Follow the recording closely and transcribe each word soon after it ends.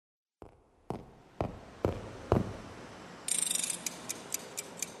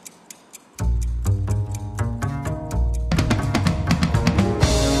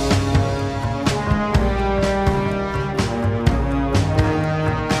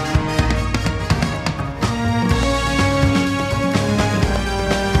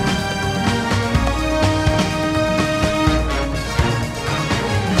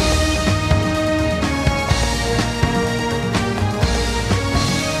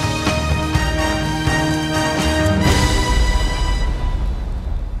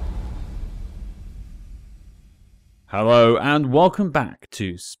Hello and welcome back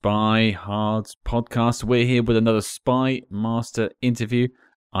to Spy Hard's podcast. We're here with another Spy Master interview.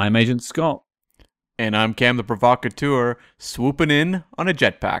 I'm Agent Scott. And I'm Cam the Provocateur, swooping in on a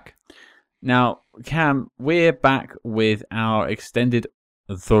jetpack. Now, Cam, we're back with our extended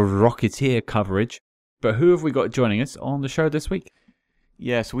The Rocketeer coverage. But who have we got joining us on the show this week?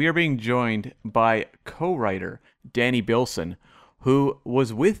 Yes, we are being joined by co-writer Danny Bilson, who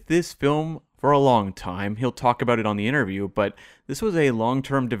was with this film for a long time. He'll talk about it on the interview, but this was a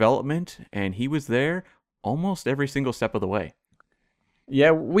long-term development, and he was there almost every single step of the way.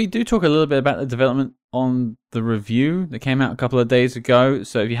 Yeah, we do talk a little bit about the development on the review that came out a couple of days ago.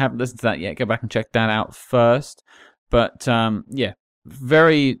 So if you haven't listened to that yet, go back and check that out first. But yeah,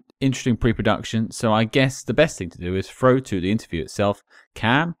 very interesting pre-production. So I guess the best thing to do is throw to the interview itself.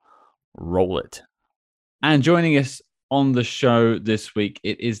 Cam, roll it. And joining us on the show this week,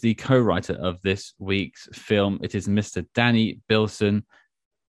 it is the co-writer of this week's film. It is Mr. Danny Bilson.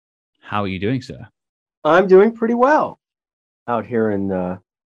 How are you doing, sir? I'm doing pretty well out here in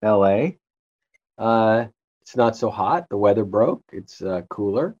LA. It's not so hot. The weather broke. It's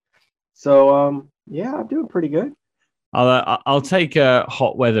cooler. So yeah, I'm doing pretty good. I'll take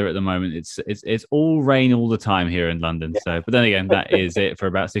hot weather at the moment. It's all rain all the time here in London. Yeah. So, but then again, that is it for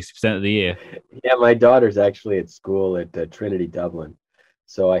about 60% of the year. Yeah, my daughter's actually at school at Trinity Dublin,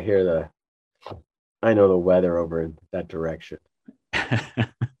 so I know the weather over in that direction.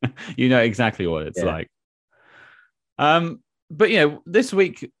 You know exactly what it's like. But you know, this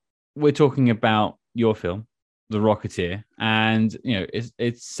week we're talking about your film, The Rocketeer, and you know,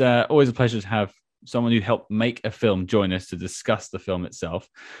 it's always a pleasure to have someone who helped make a film join us to discuss the film itself.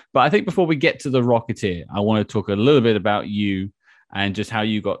 But I think before we get to The Rocketeer, I want to talk a little bit about you and just how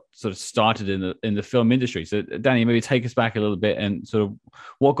you got sort of started in the film industry. So Danny, maybe take us back a little bit and sort of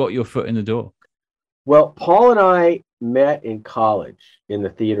what got your foot in the door. Well, Paul and I met in college in the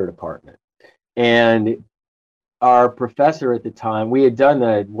theater department, and our professor at the time, we had done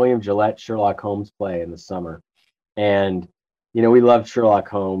the William Gillette Sherlock Holmes play in the summer, and you know, we loved Sherlock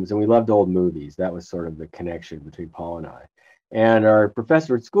Holmes and we loved old movies. That was sort of the connection between Paul and I. And our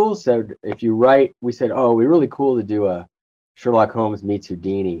professor at school said, if you write, we said, oh, it'd be really cool to do a Sherlock Holmes meets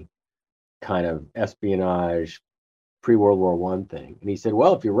Houdini kind of espionage pre-World War I thing. And he said,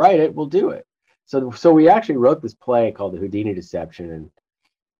 well, if you write it, we'll do it. So we actually wrote this play called The Houdini Deception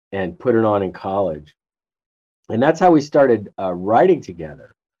and put it on in college. And that's how we started writing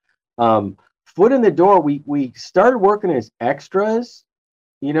together. Foot in the door, we started working as extras,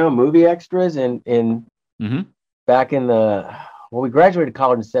 you know, movie extras back in we graduated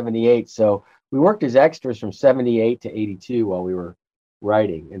college in 78. So we worked as extras from 78 to 82 while we were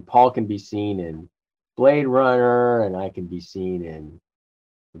writing. And Paul can be seen in Blade Runner, and I can be seen in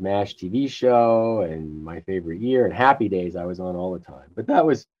the MASH TV show and My Favorite Year and Happy Days. I was on all the time, but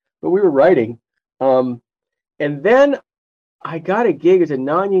we were writing. And then I got a gig as a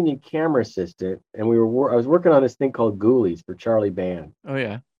non-union camera assistant, and I was working on this thing called Ghoulies for Charlie Band. Oh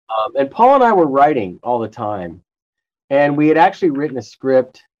yeah. And Paul and I were writing all the time, and we had actually written a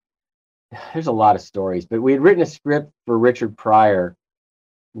script. There's a lot of stories, but we had written a script for Richard Pryor,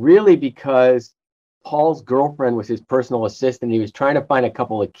 really because Paul's girlfriend was his personal assistant. He was trying to find a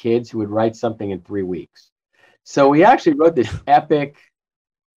couple of kids who would write something in 3 weeks. So we actually wrote this epic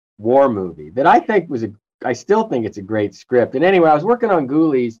war movie that I still think it's a great script. And anyway, I was working on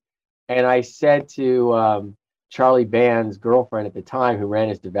Ghoulies, and I said to Charlie Band's girlfriend at the time, who ran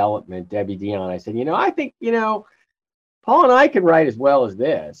his development, Debbie Dion, I said, I think, Paul and I can write as well as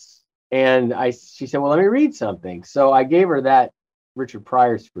this. And she said, well, let me read something. So I gave her that Richard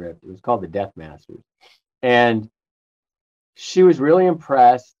Pryor script. It was called The Death Masters. And she was really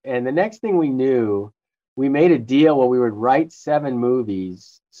impressed. And the next thing we knew, we made a deal where we would write 7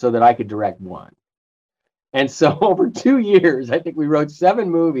 movies so that I could direct 1. And so over 2 years, I think we wrote 7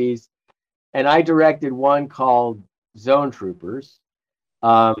 movies, and I directed one called Zone Troopers.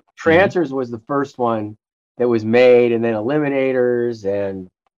 Trancers was the first one that was made, and then Eliminators, and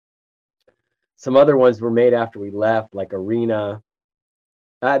some other ones were made after we left, like Arena.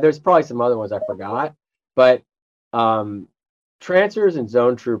 There's probably some other ones I forgot, but Trancers and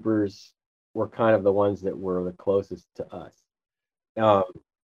Zone Troopers were kind of the ones that were the closest to us.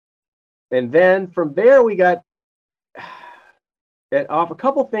 And then from there, we got off. A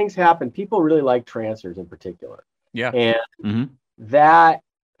couple things happened. People really liked Trancers in particular. Yeah. And that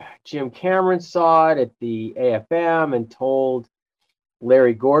Jim Cameron saw it at the AFM and told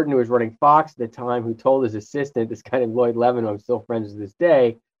Larry Gordon, who was running Fox at the time, who told his assistant, this guy named Lloyd Levin, who I'm still friends with this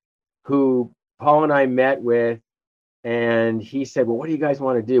day, who Paul and I met with. And he said, well, what do you guys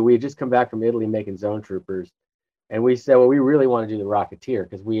want to do? We had just come back from Italy making Zone Troopers. And we said, well, we really want to do The Rocketeer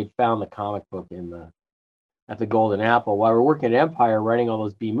because we had found the comic book at the Golden Apple. While we were working at Empire writing all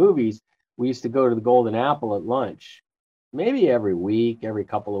those B movies, we used to go to the Golden Apple at lunch, maybe every week, every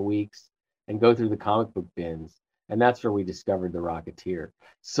couple of weeks, and go through the comic book bins. And that's where we discovered The Rocketeer.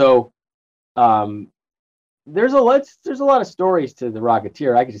 So there's a lot of stories to The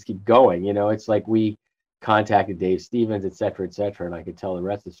Rocketeer. I could just keep going. It's like we contacted Dave Stevens, et cetera, and I could tell the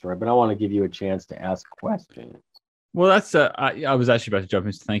rest of the story. But I want to give you a chance to ask questions. Well, that's I was actually about to jump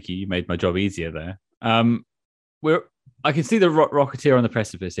in. Thank you. You made my job easier there. I can see the Rocketeer on the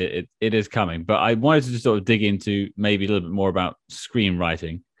precipice. It is coming, but I wanted to just sort of dig into maybe a little bit more about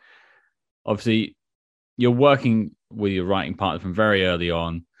screenwriting. Obviously, you're working with your writing partner from very early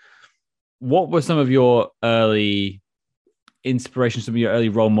on. What were some of your early inspirations, some of your early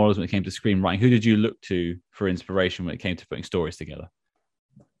role models when it came to screenwriting? Who did you look to for inspiration when it came to putting stories together?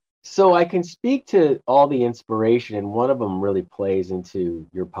 So I can speak to all the inspiration, and one of them really plays into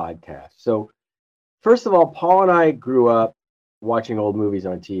your podcast. So first of all, Paul and I grew up watching old movies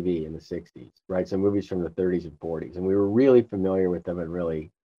on TV in the 60s, right? So movies from the 30s and 40s, and we were really familiar with them and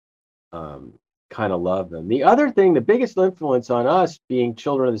really kind of loved them. The other thing, the biggest influence on us being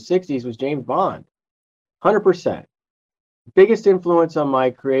children of the 60s was James Bond, 100%. Biggest influence on my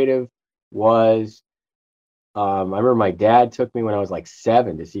creative was I remember my dad took me when I was like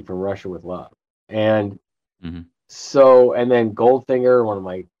 7 to see From Russia with Love. And so, and then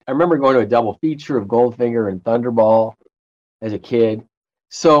Goldfinger, I remember going to a double feature of Goldfinger and Thunderball as a kid.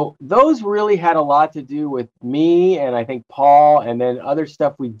 So those really had a lot to do with me and I think Paul, and then other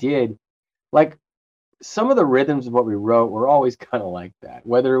stuff we did. Like some of the rhythms of what we wrote were always kind of like that,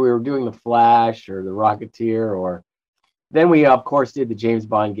 whether we were doing The Flash or The Rocketeer, or then we, of course, did the James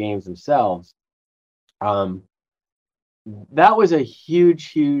Bond games themselves. That was a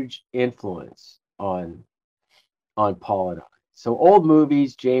huge influence on Paul and I. So old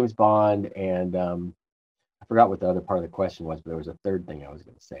movies, James Bond, and I forgot what the other part of the question was, but there was a third thing I was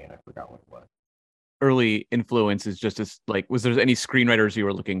going to say, and I forgot what it was. Early influences, just as like, was there any screenwriters you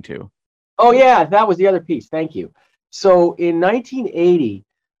were looking to? Oh yeah, that was the other piece. Thank you. So in 1980,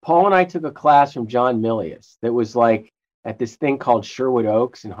 Paul and I took a class from John Milius that was like at this thing called Sherwood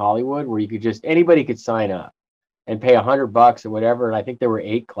Oaks in Hollywood, where anybody could sign up and pay $100 or whatever. And I think there were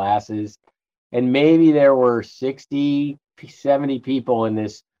 8 classes, and maybe there were 60, 70 people in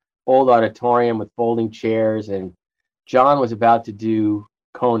this old auditorium with folding chairs. And John was about to do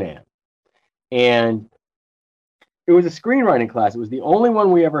Conan. And it was a screenwriting class. It was the only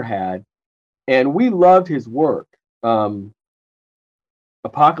one we ever had. And we loved his work.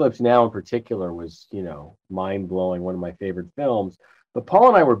 Apocalypse Now in particular was, mind-blowing, one of my favorite films. But Paul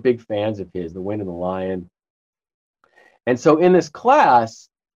and I were big fans of his, The Wind and the Lion. And so in this class,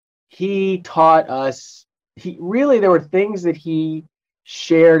 he taught us, there were things that he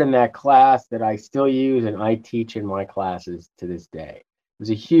shared in that class that I still use and I teach in my classes to this day. It was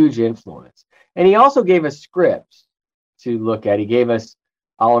a huge influence. And he also gave us scripts to look at. He gave us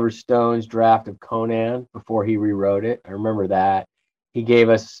Oliver Stone's draft of Conan before he rewrote it. I remember that. He gave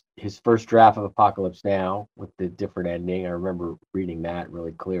us his first draft of Apocalypse Now with the different ending. I remember reading that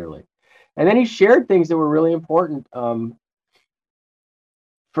really clearly. And then he shared things that were really important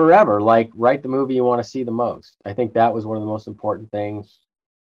forever, like write the movie you want to see the most. I think that was one of the most important things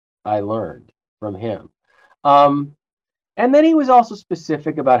I learned from him. And then he was also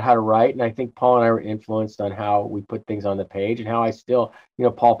specific about how to write. And I think Paul and I were influenced on how we put things on the page and how I still,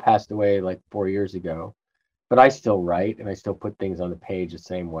 Paul passed away like 4 years ago, but I still write and I still put things on the page the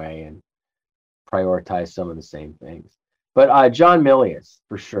same way and prioritize some of the same things. But John Milius,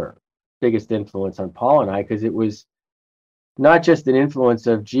 for sure, biggest influence on Paul and I, because it was not just an influence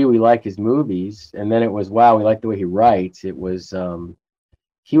of, gee, we like his movies. And then it was, wow, we like the way he writes. It was,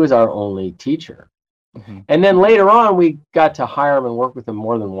 he was our only teacher. Mm-hmm. And then later on, we got to hire him and work with him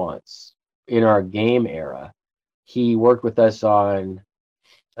more than once in our game era. He worked with us on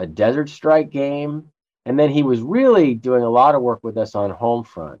a Desert Strike game. And then he was really doing a lot of work with us on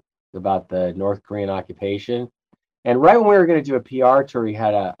Homefront about the North Korean occupation. And right when we were going to do a PR tour, he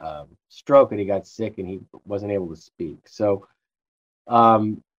had a stroke and he got sick and he wasn't able to speak. So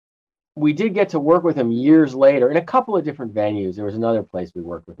we did get to work with him years later in a couple of different venues. There was another place we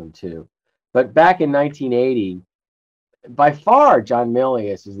worked with him too. But back in 1980, by far, John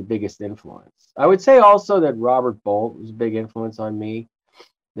Milius is the biggest influence. I would say also that Robert Bolt was a big influence on me,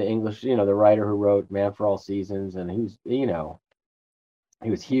 the English, the writer who wrote Man for All Seasons. And he was, he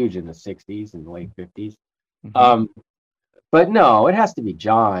was huge in the 60s and the late 50s. Mm-hmm. But no, it has to be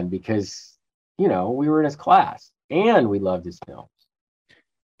John because, we were in his class and we loved his films.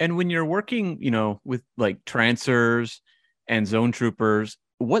 And when you're working, with like Trancers and Zone Troopers,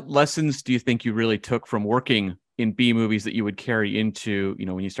 what lessons do you think you really took from working in B movies that you would carry into,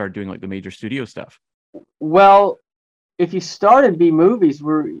 when you started doing like the major studio stuff? Well, if you started B movies,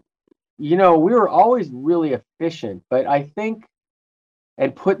 we were always really efficient, but I think,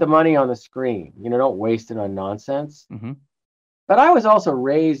 and put the money on the screen, don't waste it on nonsense. Mm-hmm. But I was also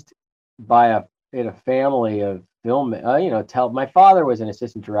raised in a family of film, my father was an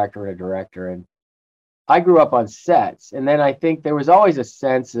assistant director and a director, and I grew up on sets. And then I think there was always a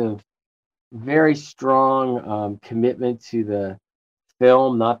sense of very strong commitment to the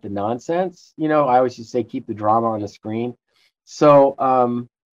film, not the nonsense. I always just say keep the drama on the screen. So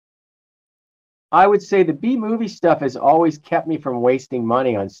I would say the B movie stuff has always kept me from wasting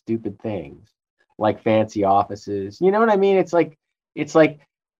money on stupid things like fancy offices. You know what I mean? It's like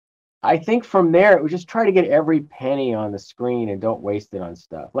I think from there it was just try to get every penny on the screen and don't waste it on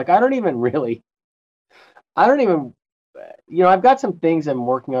stuff. Like I don't even I've got some things I'm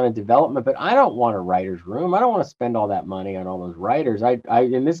working on in development, but I don't want a writer's room. I don't want to spend all that money on all those writers. I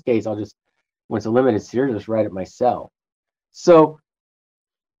in this case, I'll just, when it's a limited series, just write it myself. So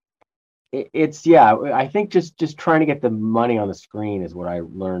I think just trying to get the money on the screen is what I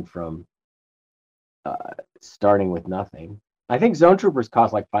learned from starting with nothing. I think Zone Troopers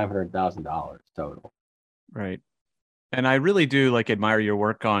cost like $500,000 total. Right. And I really do admire your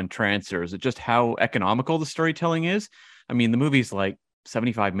work on Trancers, just how economical the storytelling is. I mean, the movie's like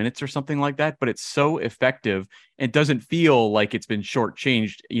 75 minutes or something like that, but it's so effective and doesn't feel like it's been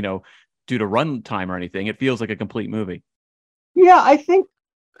shortchanged, due to runtime or anything. It feels like a complete movie. Yeah, I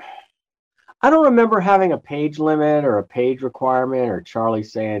don't remember having a page limit or a page requirement or Charlie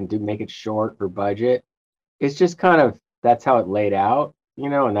saying, do make it short for budget. It's just kind of, that's how it laid out,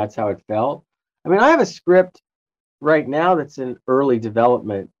 and that's how it felt. I mean, I have a script right now that's in early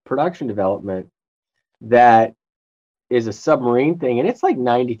production development, that is a submarine thing, and it's like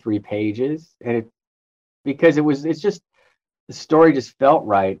 93 pages, and it's just, the story just felt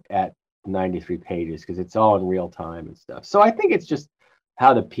right at 93 pages because it's all in real time and stuff. So I think it's just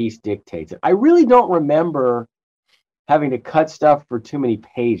how the piece dictates it. I really don't remember having to cut stuff for too many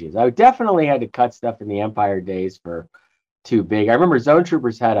pages. I definitely had to cut stuff in the Empire days for too big. I remember Zone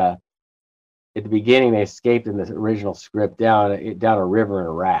Troopers had at the beginning, they escaped in the original script down a river in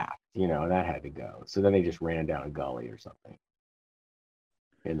a raft, and that had to go. So then they just ran down a gully or something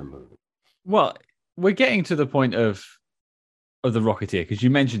in the movie. Well, we're getting to the point of the Rocketeer, because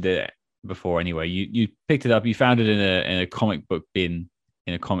you mentioned it before anyway. You picked it up, you found it in a comic book bin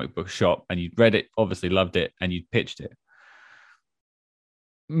in a comic book shop, and you read it, obviously loved it, and you pitched it.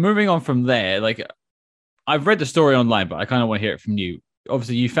 Moving on from there, I've read the story online, but I kind of want to hear it from you.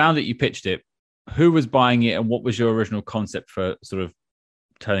 Obviously, you found it, you pitched it. Who was buying it, and what was your original concept for sort of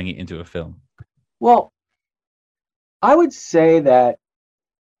turning it into a film? Well, I would say that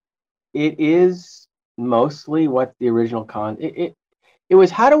it is mostly what the original it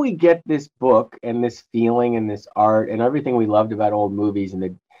was, how do we get this book and this feeling and this art and everything we loved about old movies,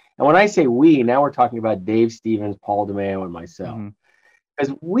 and when I say we, now we're talking about Dave Stevens, Paul DeMeo, and myself.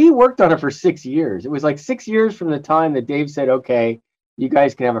 Because we worked on it for 6 years. It was like 6 years from the time that Dave said, okay, you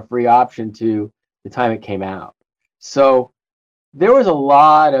guys can have a free option, to the time it came out. So there was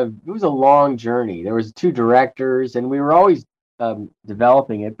it was a long journey. There was 2 directors, and we were always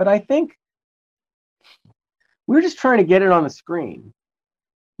developing it. But I think we were just trying to get it on the screen.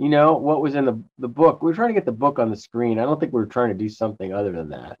 What was in the book. We were trying to get the book on the screen. I don't think we were trying to do something other than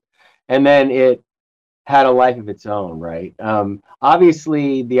that. And then it had a life of its own, right?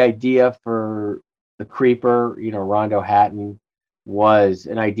 Obviously, the idea for the Creeper, Rondo Hatton, was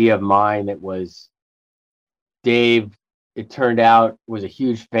an idea of mine that was Dave, it turned out, was a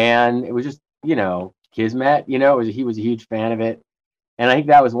huge fan. It was just, kismet, he was a huge fan of it. And I think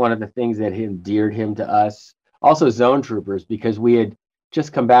that was one of the things that endeared him to us. Also Zone Troopers, because we had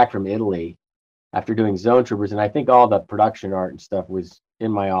just come back from Italy after doing Zone Troopers, and I think all the production art and stuff was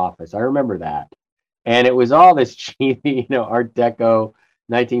in my office. I remember that. And it was all this cheesy, Art Deco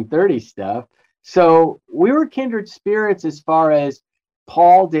 1930s stuff. So we were kindred spirits as far as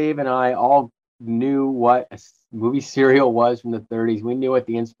Paul, Dave, and I all knew what a movie serial was from the 30s. We knew what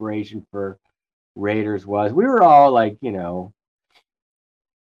the inspiration for Raiders was. We were all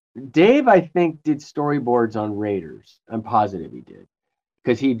Dave, I think, did storyboards on Raiders. I'm positive he did,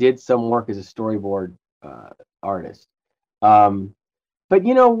 because he did some work as a storyboard artist. But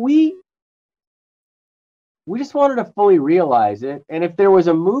we just wanted to fully realize it. And if there was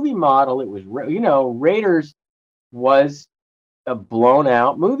a movie model, it was, Raiders was a blown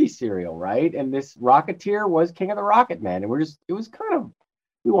out movie serial, right? And this Rocketeer was King of the Rocket Men. And it was kind of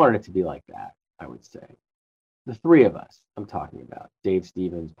we wanted it to be like that, I would say. The three of us, I'm talking about: Dave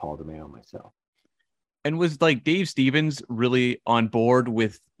Stevens, Paul DeMeo, myself. And was like Dave Stevens really on board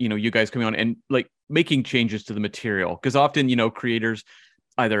with, you guys coming on and like making changes to the material? Because often, creators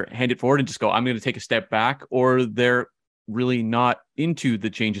either hand it forward and just go, I'm going to take a step back, or they're really not into the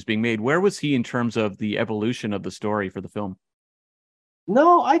changes being made. Where was he in terms of the evolution of the story for the film?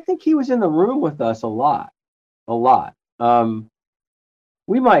 No, I think he was in the room with us a lot.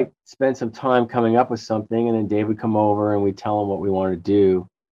 We might spend some time coming up with something, and then Dave would come over and we'd tell him what we wanted to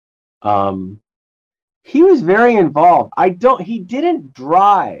do. He was very involved. He didn't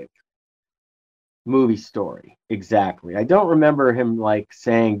drive movie story exactly. I don't remember him like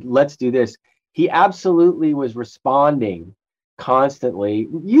saying, let's do this. He absolutely was responding constantly,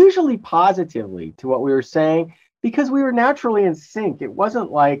 usually positively, to what we were saying, because we were naturally in sync. It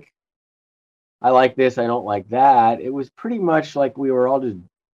wasn't like, I like this, I don't like that. It was pretty much like we were all just,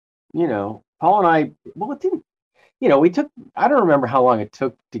 Paul and I, well, it didn't, I don't remember how long it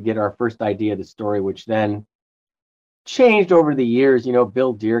took to get our first idea of the story, which then changed over the years.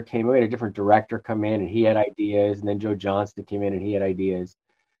 Bill Dear came in, we had a different director come in and he had ideas, and then Joe Johnston came in and he had ideas.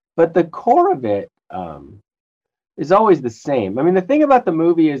 But the core of it is always the same. I mean, the thing about the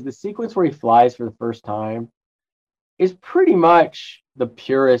movie is the sequence where he flies for the first time is pretty much the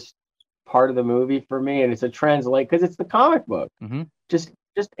purest part of the movie for me, and it's a translate because it's the comic book, just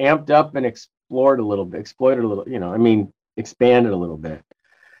amped up and explored a little bit, expanded a little bit.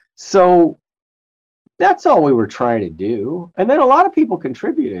 So that's all we were trying to do. And then a lot of people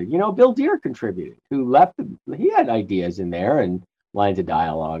contributed. Bill Dear contributed, who left. He had ideas in there and lines of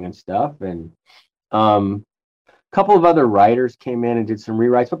dialogue and stuff, and a couple of other writers came in and did some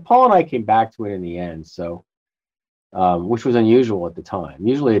rewrites. But Paul and I came back to it in the end. So. Which was unusual at the time.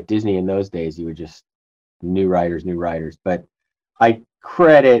 Usually at Disney in those days, you would just new writers. But I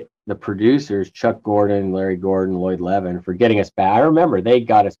credit the producers, Chuck Gordon, Larry Gordon, Lloyd Levin, for getting us back. I remember they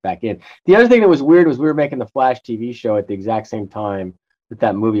got us back in. The other thing that was weird was we were making the Flash TV show at the exact same time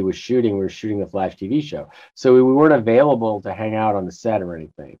that movie was shooting. We were shooting the Flash TV show. So we weren't available to hang out on the set or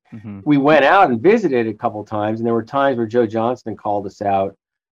anything. We went out and visited a couple times, and there were times where Joe Johnston called us out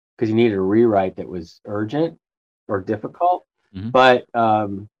because he needed a rewrite that was urgent or difficult, but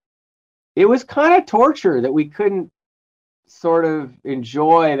it was kind of torture that we couldn't sort of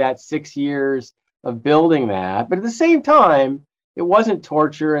enjoy that 6 years of building that. But at the same time, it wasn't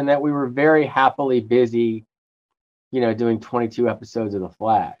torture, and that we were very happily busy, doing 22 episodes of The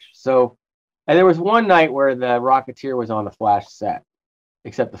Flash. So, and there was one night where the Rocketeer was on the Flash set,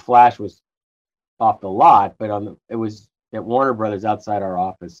 except the Flash was off the lot, but it was at Warner Brothers outside our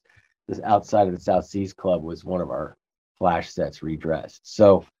office. Outside of the South Seas Club was one of our Flash sets redressed.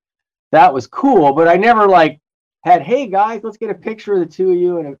 So that was cool, but I never had, hey guys, let's get a picture of the two of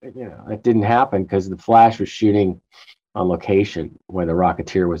you. And it didn't happen because the Flash was shooting on location when the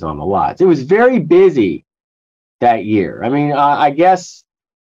Rocketeer was on the lots. It was very busy that year. I mean, I guess,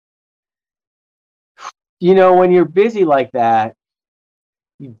 when you're busy like that,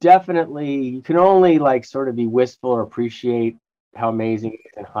 you can only sort of be wistful or appreciate how amazing it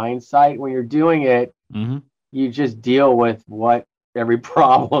is in hindsight. When you're doing it, you just deal with every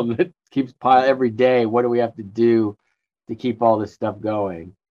problem that keeps piling every day. What do we have to do to keep all this stuff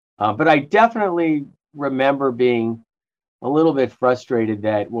going? But I definitely remember being a little bit frustrated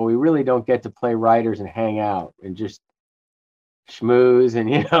that, we really don't get to play writers and hang out and just schmooze and,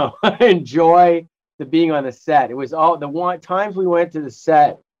 enjoy the being on the set. It was all times we went to the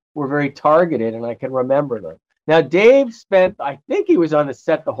set were very targeted, and I can remember them. Now, Dave I think he was on the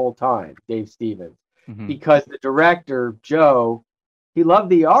set the whole time, Dave Stevens, because the director, Joe, he loved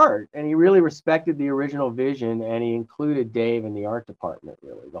the art and he really respected the original vision, and he included Dave in the art department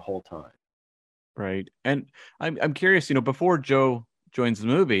really the whole time. Right. And I'm curious, before Joe joins the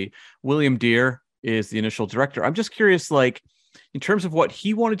movie, William Dear is the initial director. I'm just curious, in terms of what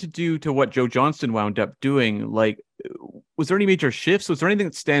he wanted to do to what Joe Johnston wound up doing, was there any major shifts? Was there anything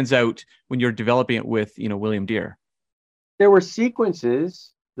that stands out when you're developing it with, William Dear? There were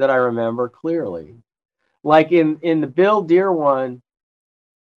sequences that I remember clearly. Like in the Bill Dear one,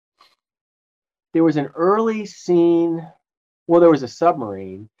 there was an early scene. Well, there was a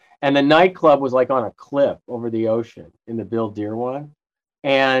submarine, and the nightclub was on a cliff over the ocean in the Bill Dear one.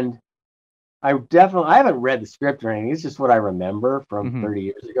 And I haven't read the script or anything. It's just what I remember from 30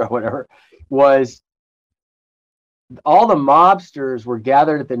 years ago, whatever, was all the mobsters were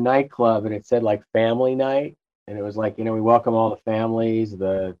gathered at the nightclub, and it said family night. And it was we welcome all the families,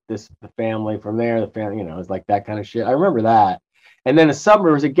 the family from there, the family, it was that kind of shit. I remember that. And then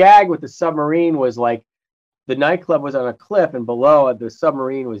there was a gag with the submarine was the nightclub was on a cliff, and below the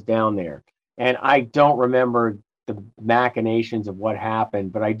submarine was down there. And I don't remember the machinations of what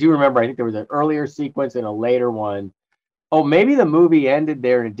happened, but I do remember, I think there was an earlier sequence and a later one. Oh, maybe the movie ended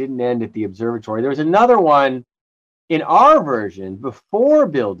there and it didn't end at the observatory. There was another one in our version before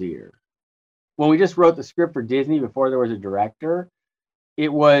Bill Dear, when we just wrote the script for Disney before there was a director.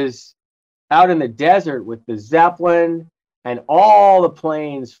 It was out in the desert with the Zeppelin and all the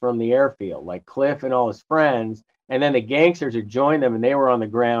planes from the airfield, like Cliff and all his friends. And then the gangsters had joined them and they were on the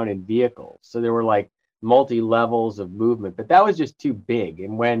ground in vehicles. So there were like multi-levels of movement, but that was just too big.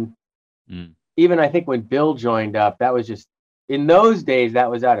 And when, even I think when Bill joined up, that was just, in those days,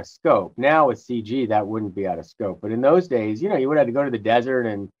 that was out of scope. Now with CG, that wouldn't be out of scope. But in those days, you know, you would have to go to the desert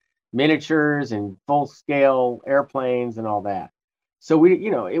and miniatures and full scale airplanes and all that. So we,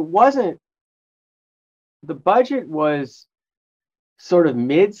 you know, it wasn't, the budget was sort of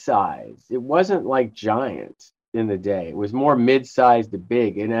mid-sized. It wasn't like giant in the day. It was more mid-sized to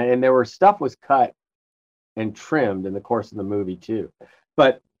big. And there were stuff was cut and trimmed in the course of the movie too.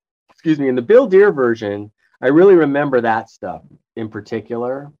 But, excuse me, in the Bill Dear version, I really remember that stuff in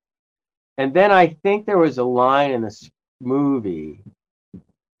particular. And then I think there was a line in this movie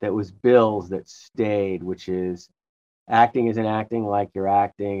that was Bill's that stayed, which is, acting isn't acting like you're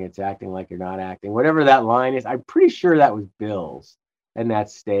acting, it's acting like you're not acting. Whatever that line is, I'm pretty sure that was Bill's, and that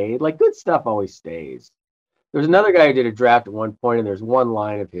stayed. Like, good stuff always stays. There's another guy who did a draft at one point, and there's one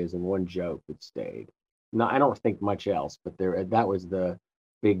line of his and one joke that stayed. No, I don't think much else, but that was the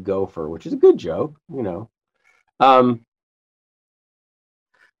big gopher, which is a good joke, you know. But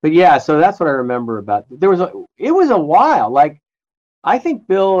yeah, so that's what I remember about. It was a while. Like, I think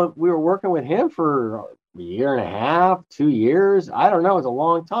Bill, we were working with him for a year and a half, 2 years. I don't know. It was a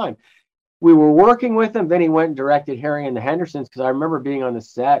long time. We were working with him. Then he went and directed Harry and the Hendersons, because I remember being on the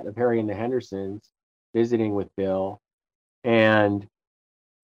set of Harry and the Hendersons, visiting with Bill. And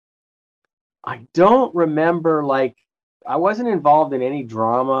I don't remember, like, I wasn't involved in any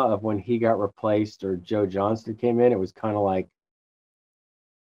drama of when he got replaced or Joe Johnston came in. It was kind of like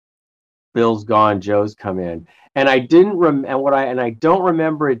Bill's gone, Joe's come in. And I don't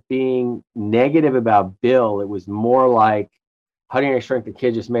remember it being negative about Bill. It was more like Honey, I Shrunk the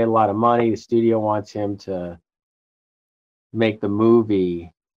Kid just made a lot of money. The studio wants him to make the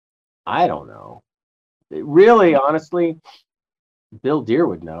movie. I don't know. Really, honestly, Bill Dear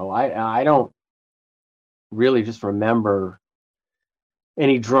would know. I don't really just remember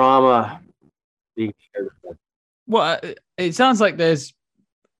any drama being shared. Well, it sounds like there's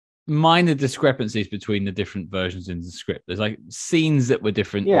minor discrepancies between the different versions in the script. There's like scenes that were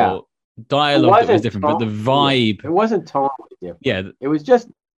different, or dialogue that was different, but the vibe, it wasn't totally different. Yeah, it was just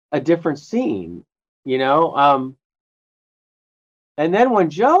a different scene, you know. And then when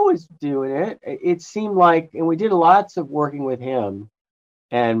Joe was doing it, it seemed like, and we did lots of working with him.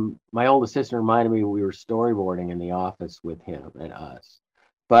 And my old assistant reminded me we were storyboarding in the office with him and us,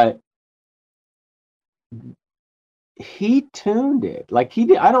 but he tuned it like he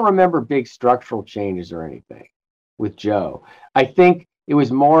did. I don't remember big structural changes or anything with Joe. I think it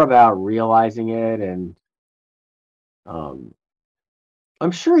was more about realizing it, and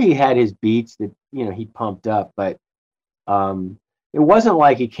I'm sure he had his beats that, you know, he pumped up, but it wasn't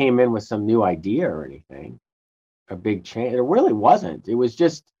like he came in with some new idea or anything, a big change. It really wasn't. It was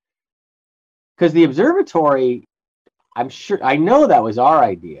just because the observatory, I know that was our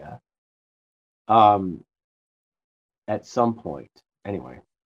idea at some point. Anyway.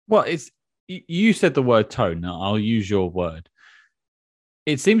 Well, you said the word tone. Now I'll use your word.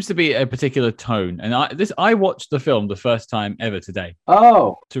 It seems to be a particular tone, and I watched the film the first time ever today.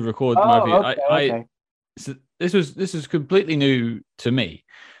 Oh, to record my review. Okay. So this was completely new to me,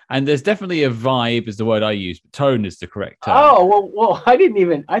 and there's definitely a vibe is the word I use, but tone is the correct term. Oh well,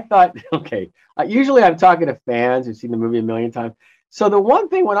 I thought okay. Usually I'm talking to fans who've seen the movie a million times. So the one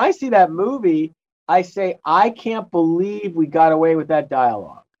thing when I see that movie, I say I can't believe we got away with that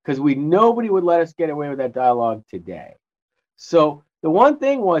dialogue, because nobody would let us get away with that dialogue today. So the one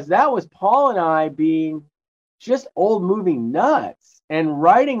thing that was Paul and I being just old movie nuts and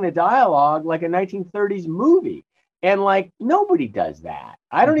writing the dialogue like a 1930s movie. And like, nobody does that.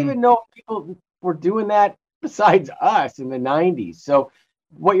 I don't even know if people were doing that besides us in the 90s. So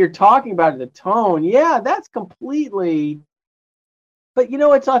what you're talking about, the tone, yeah, that's completely, but you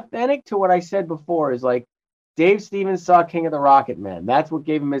know, it's authentic to what I said before, is like Dave Stevens saw King of the Rocket Men. That's what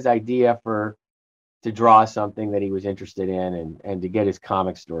gave him his idea to draw something that he was interested in and to get his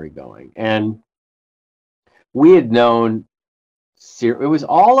comic story going. And we had known it was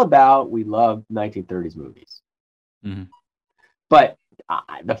all about, we loved 1930s movies. But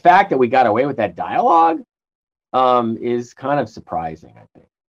the fact that we got away with that dialogue, is kind of surprising, I think.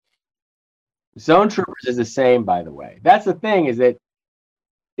 Zone Troopers is the same, by the way. That's the thing, is that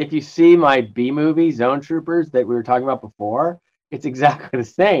if you see my B movie, Zone Troopers, that we were talking about before, it's exactly the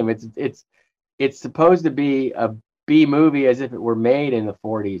same. It's supposed to be a B movie as if it were made in the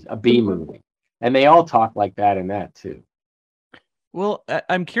 40s, a B movie. And they all talk like that in that too. Well,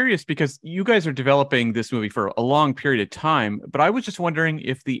 I'm curious because you guys are developing this movie for a long period of time, but I was just wondering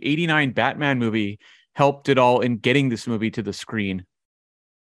if the 89 Batman movie helped at all in getting this movie to the screen.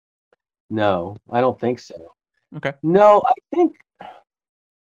 No, I don't think so. Okay. No, I think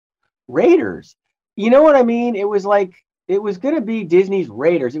Raiders. You know what I mean? It was like, it was going to be Disney's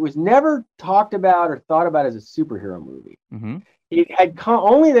Raiders. It was never talked about or thought about as a superhero movie. Mm-hmm. It had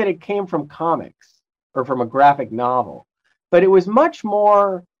only that it came from comics or from a graphic novel, but it was much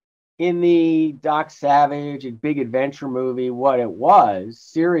more in the Doc Savage and Big Adventure movie, what it was,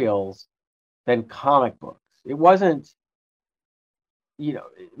 serials, than comic books. It wasn't, you know,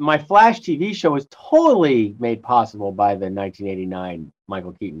 my Flash TV show was totally made possible by the 1989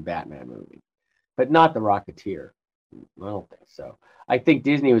 Michael Keaton Batman movie, but not The Rocketeer. I don't think so. I think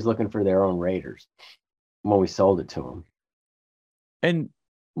Disney was looking for their own Raiders when we sold it to them. And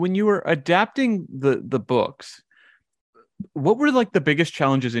when you were adapting the books, what were like the biggest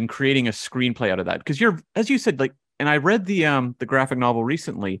challenges in creating a screenplay out of that? Because you're, as you said, like, and I read the graphic novel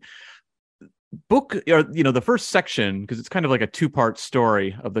recently. Book, or you know, the first section, because it's kind of like a two-part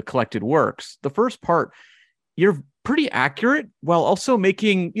story of the collected works. The first part, you're pretty accurate while also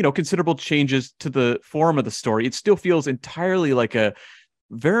making, you know, considerable changes to the form of the story. It still feels entirely like a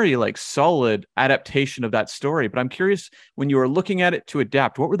very like solid adaptation of that story. But I'm curious, when you were looking at it to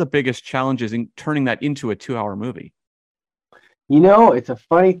adapt, what were the biggest challenges in turning that into a 2-hour movie? You know, it's a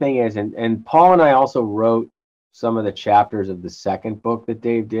funny thing is, and Paul and I also wrote some of the chapters of the second book that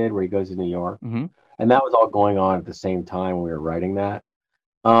Dave did, where he goes to New York. Mm-hmm. And that was all going on at the same time when we were writing that.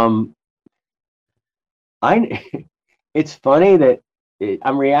 It's funny that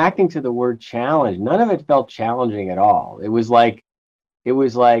I'm reacting to the word challenge. None of it felt challenging at all. It was like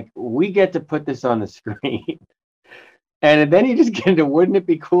we get to put this on the screen. And then you just get into, wouldn't it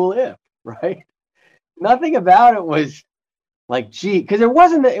be cool if, right? Nothing about it was like, gee, because it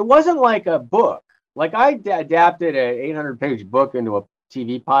wasn't like a book. Like I adapted an 800-page book into a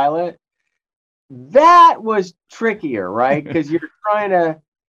TV pilot. That was trickier, right? Because you're trying to,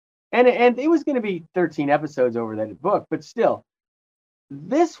 and it was going to be 13 episodes over that book, but still,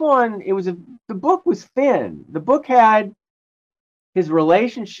 this one, the book was thin. The book had his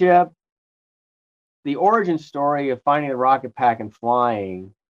relationship, the origin story of finding the rocket pack and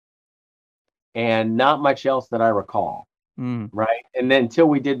flying, and not much else that I recall, right? And then until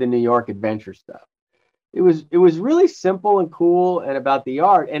we did the New York adventure stuff. It was really simple and cool, and about the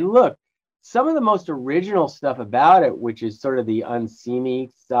art. And look, some of the most original stuff about it, which is sort of the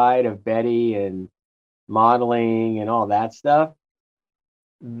unseamy side of Betty and modeling and all that stuff,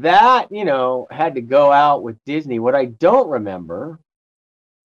 that, you know, had to go out with Disney. What I don't remember,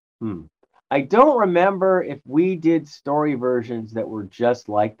 if we did story versions that were just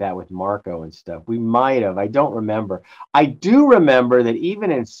like that with Marco and stuff. We might have. I don't remember. I do remember that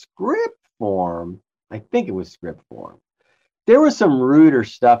even in script form, I think it was script form, there was some ruder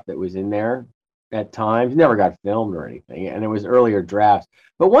stuff that was in there at times. Never got filmed or anything, and it was earlier drafts.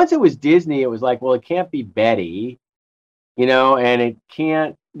 But once it was Disney, it was like, well, it can't be Betty, you know, and it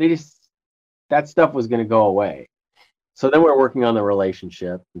can't. That stuff was going to go away. So then we're working on the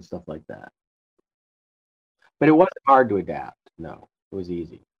relationship and stuff like that. But it wasn't hard to adapt. No, it was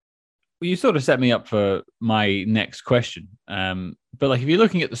easy. Well, you sort of set me up for my next question. But like, if you're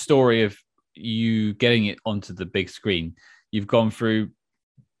looking at the story of you getting it onto the big screen, you've gone through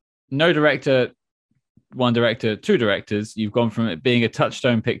no director, one director, two directors. You've gone from it being a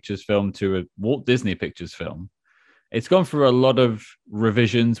Touchstone Pictures film to a Walt Disney Pictures film. It's gone through a lot of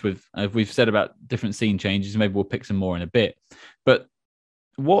revisions with, we've said about different scene changes. Maybe we'll pick some more in a bit. But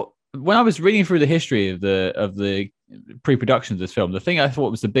when I was reading through the history of the pre-production of this film, the thing I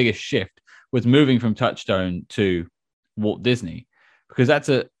thought was the biggest shift was moving from Touchstone to Walt Disney,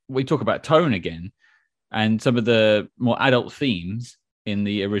 because we talk about tone again and some of the more adult themes in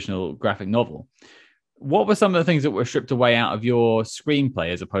the original graphic novel. What were some of the things that were stripped away out of your screenplay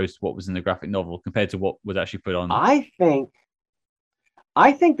as opposed to what was in the graphic novel compared to what was actually put on? I think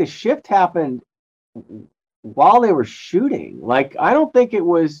the shift happened while they were shooting. Like, I don't think it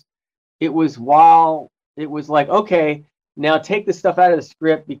was while it was like, okay, now take the stuff out of the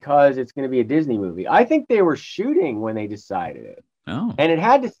script because it's going to be a Disney movie. I think they were shooting when they decided it. Oh.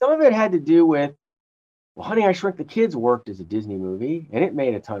 And some of it had to do with, well, Honey, I Shrunk the Kids worked as a Disney movie and it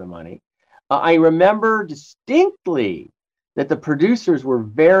made a ton of money. I remember distinctly that the producers were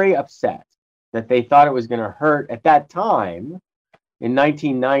very upset, that they thought it was going to hurt at that time in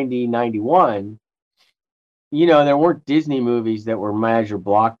 1990, 91. You know, there weren't Disney movies that were major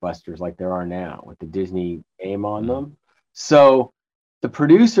blockbusters like there are now with the Disney name on them. So the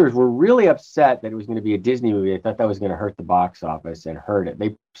producers were really upset that it was going to be a Disney movie. They thought that was going to hurt the box office and hurt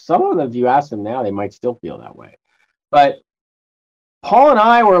it. Some of them, if you ask them now, they might still feel that way. But Paul and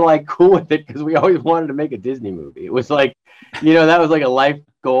I were like cool with it because we always wanted to make a Disney movie. It was like, you know, that was like a life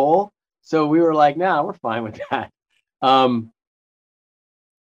goal. So we were like, nah, we're fine with that.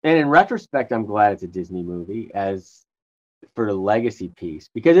 And in retrospect, I'm glad it's a Disney movie as for the legacy piece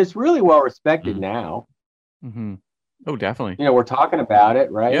because it's really well respected now. Mm-hmm. Oh, definitely. You know, we're talking about it,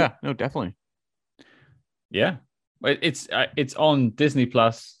 right? Yeah, no, definitely. Yeah, it's on Disney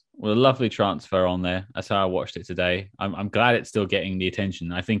Plus with a lovely transfer on there. That's how I watched it today. I'm glad it's still getting the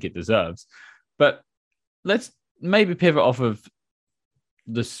attention I think it deserves. But let's maybe pivot off of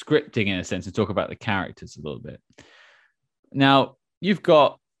the scripting in a sense and talk about the characters a little bit. Now, you've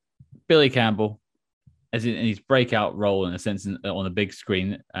got Billy Campbell as in his breakout role in a sense on the big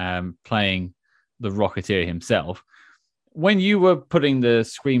screen, playing the Rocketeer himself. When you were putting the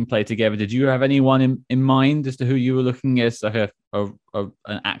screenplay together, did you have anyone in mind as to who you were looking as like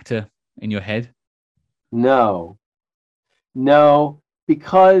an actor in your head? No,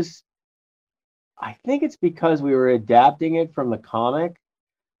 because I think it's because we were adapting it from the comic.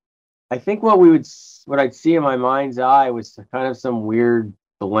 I think what I'd see in my mind's eye was kind of some weird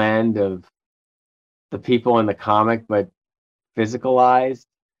blend of the people in the comic, but physicalized.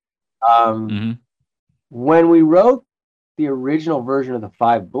 When we wrote the original version of the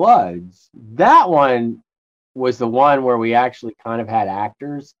Five Bloods, that one was the one where we actually kind of had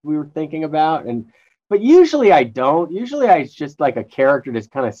actors we were thinking about. But usually I don't. Usually it's just like a character that's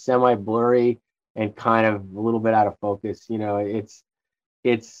kind of semi-blurry and kind of a little bit out of focus. You know,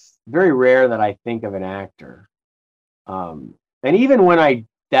 it's very rare that I think of an actor. And even when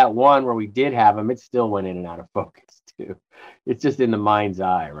that one where we did have him, it still went in and out of focus too. It's just in the mind's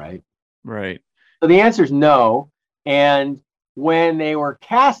eye, right? Right. So the answer is no. And when they were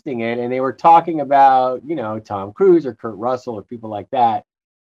casting it and they were talking about, you know, Tom Cruise or Kurt Russell or people like that,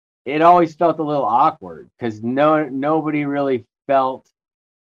 it always felt a little awkward because nobody really felt.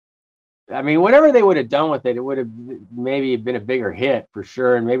 I mean, whatever they would have done with it, it would have maybe been a bigger hit for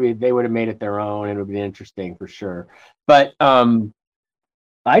sure, and maybe they would have made it their own, and it would have been interesting for sure. But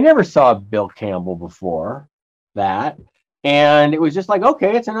I never saw Bill Campbell before that, and it was just like,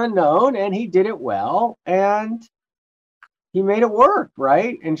 okay, it's an unknown, and he did it well, and he made it work,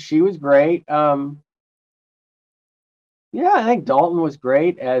 right? And she was great. Yeah, I think Dalton was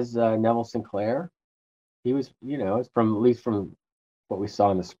great as Neville Sinclair. He was, you know, it's at least from what we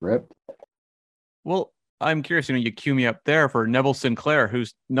saw in the script. Well, I'm curious, you know, you cue me up there for Neville Sinclair,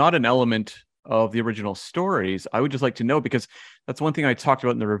 who's not an element of the original stories. I would just like to know, because that's one thing I talked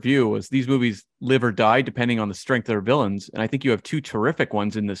about in the review, was these movies live or die depending on the strength of their villains. And I think you have two terrific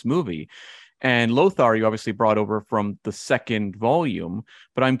ones in this movie. And Lothar, you obviously brought over from the second volume,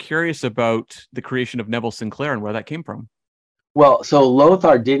 but I'm curious about the creation of Neville Sinclair and where that came from. Well, so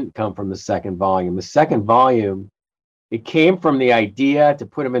Lothar didn't come from the second volume. The second volume, it came from the idea to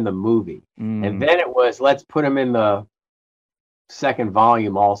put him in the movie. And then it was, let's put him in the second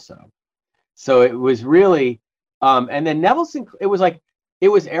volume also. So it was really, and then Neville Sinclair, it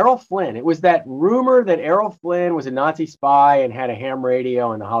was Errol Flynn. It was that rumor that Errol Flynn was a Nazi spy and had a ham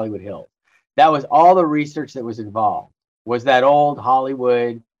radio in the Hollywood Hills. That was all the research that was involved, was that old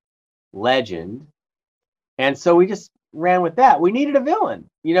Hollywood legend. And so we just ran with that. We needed a villain.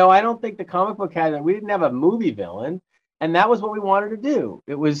 You know, I don't think the comic book had that. We didn't have a movie villain. And that was what we wanted to do.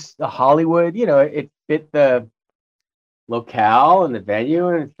 It was the Hollywood, you know, it fit the locale and the venue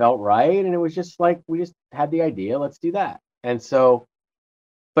and it felt right. And it was just like, we just had the idea, let's do that. And so,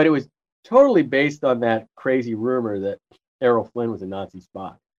 but it was totally based on that crazy rumor that Errol Flynn was a Nazi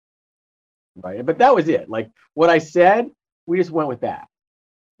spy. Right. But that was it. Like what I said, we just went with that.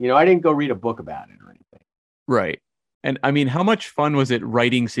 You know, I didn't go read a book about it or anything. Right. And I mean, how much fun was it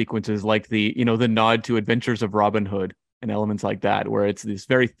writing sequences like the, you know, the nod to Adventures of Robin Hood and elements like that, where it's this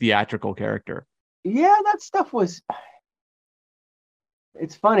very theatrical character? Yeah, that stuff was,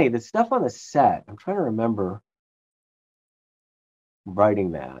 it's funny. The stuff on the set, I'm trying to remember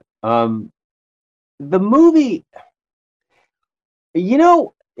writing that. The movie, you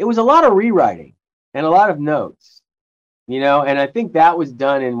know, it was a lot of rewriting and a lot of notes, you know, and I think that was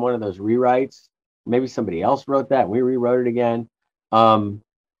done in one of those rewrites. Maybe somebody else wrote that. We rewrote it again. No,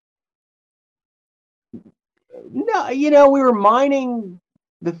 you know, we were mining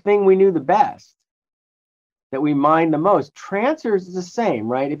the thing we knew the best, that we mined the most. Trancers is the same,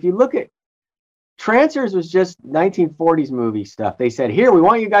 right? If you look at Trancers was just 1940s movie stuff. They said, here, we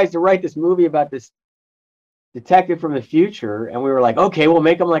want you guys to write this movie about this detective from the future. And we were like, okay, we'll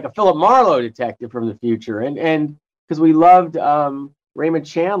make him like a Philip Marlowe detective from the future. And because we loved Raymond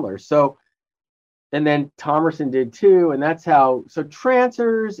Chandler. So, and then Thomerson did too. And that's how, so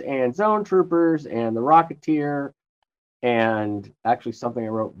Trancers and Zone Troopers and The Rocketeer and actually something I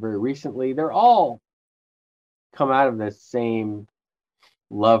wrote very recently, they're all come out of the same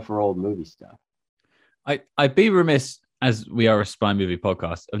love for old movie stuff. I'd be remiss, as we are a spy movie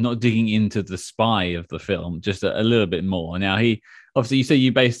podcast, of not digging into the spy of the film just a little bit more. Now, he obviously, you say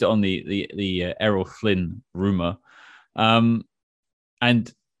you based it on the Errol Flynn rumor, and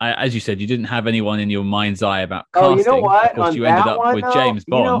as you said, you didn't have anyone in your mind's eye about casting. Oh, you know what? Of course, on you ended up one, with though, James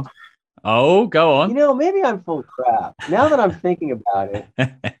Bond. Oh, go on. Maybe I'm full of crap. Now that I'm thinking about it,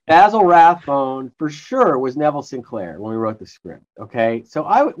 Basil Rathbone for sure was Neville Sinclair when we wrote the script. Okay, so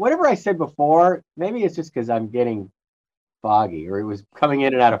whatever I said before, maybe it's just because I'm getting foggy or it was coming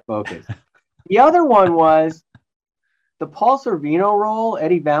in and out of focus. The other one was the Paul Sorvino role,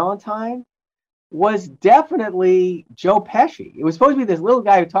 Eddie Valentine, was definitely Joe Pesci. It was supposed to be this little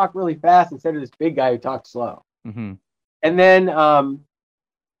guy who talked really fast instead of this big guy who talked slow. Mm-hmm. And then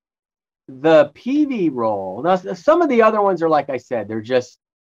the PV role. Now, some of the other ones are, like I said, they're just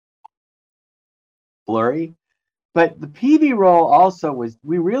blurry. But the PV role also was,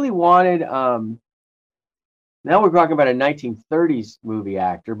 we really wanted, now we're talking about a 1930s movie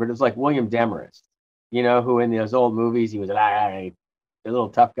actor, but it was like William Demarest, who in those old movies, he was a little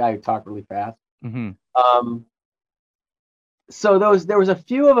tough guy who talked really fast. Mm-hmm. So there was a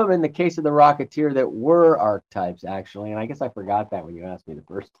few of them in the case of The Rocketeer that were archetypes, actually. And I guess I forgot that when you asked me the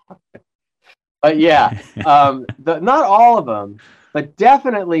first time. But yeah, not all of them, but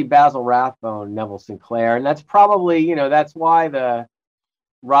definitely Basil Rathbone, Neville Sinclair. And that's probably, that's why the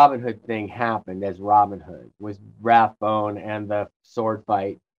Robin Hood thing happened as Robin Hood, was Rathbone and the sword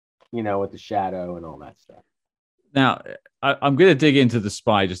fight, with the shadow and all that stuff. Now, I'm going to dig into the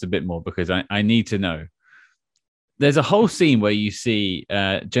spy just a bit more because I need to know. There's a whole scene where you see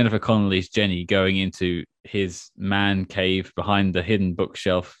Jennifer Connelly's Jenny going into his man cave behind the hidden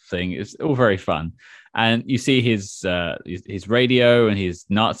bookshelf thing. It's all very fun. And you see his radio and his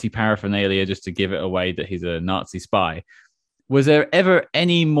Nazi paraphernalia just to give it away that he's a Nazi spy. Was there ever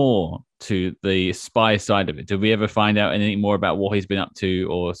any more to the spy side of it? Did we ever find out anything more about what he's been up to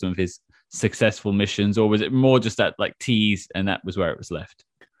or some of his successful missions? Or was it more just that like tease and that was where it was left?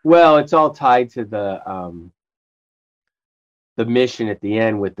 Well, it's all tied to the mission at the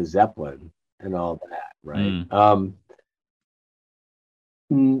end with the Zeppelin and all that, right?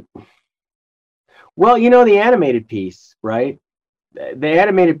 Well, the animated piece, right? The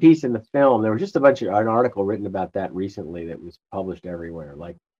animated piece in the film, there was just an article written about that recently that was published everywhere,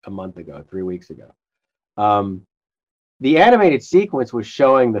 like a month ago, 3 weeks ago. The animated sequence was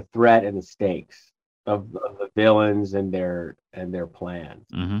showing the threat and the stakes of the villains and their plans.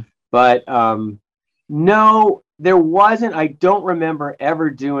 Mm-hmm. But no, there wasn't. I don't remember ever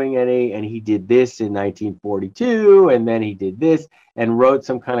doing any. And he did this in 1942, and then he did this and wrote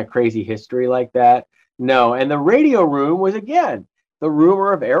some kind of crazy history like that. No, and the radio room was again the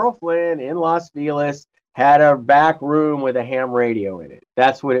rumor of Errol Flynn in Los Feliz had a back room with a ham radio in it.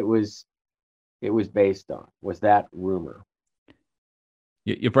 That's what it was. It was based on, was that rumor.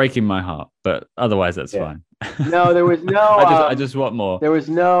 You're breaking my heart, but otherwise that's fine. No, there was no. I just want more. There was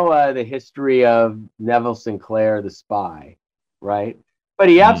no the history of Neville Sinclair, the spy, right? But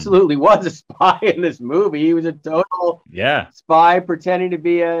he absolutely was a spy in this movie. He was a total spy pretending to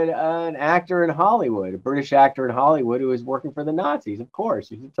be an actor in Hollywood, a British actor in Hollywood who was working for the Nazis. Of course,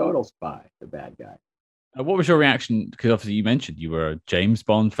 he's a total spy, the bad guy. What was your reaction? Because obviously you mentioned you were a James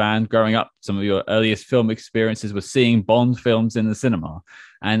Bond fan growing up. Some of your earliest film experiences were seeing Bond films in the cinema.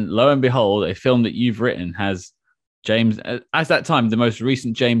 And lo and behold, a film that you've written has James, at that time, the most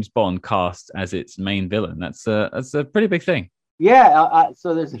recent James Bond cast as its main villain. That's a pretty big thing. Yeah.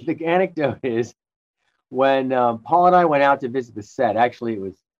 So there's a big anecdote is when Paul and I went out to visit the set. Actually, it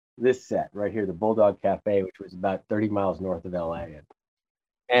was this set right here, the Bulldog Cafe, which was about 30 miles north of LA.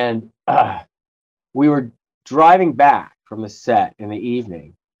 And we were driving back from the set in the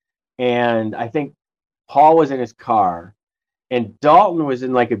evening, and I think Paul was in his car, and Dalton was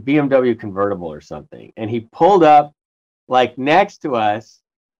in like a BMW convertible or something, and he pulled up like next to us,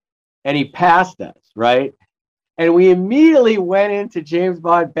 and he passed us, right? And we immediately went into James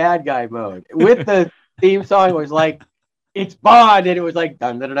Bond bad guy mode with the theme song. It was like, it's Bond, and it was like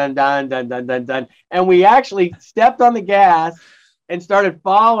dun dun dun dun dun dun dun dun, and we actually stepped on the gas and started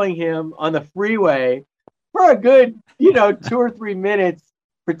following him on the freeway for a good, 2 or 3 minutes,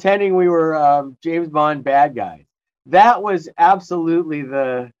 pretending we were James Bond bad guys. That was absolutely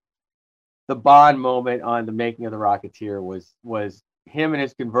the Bond moment on The Making of the Rocketeer was him and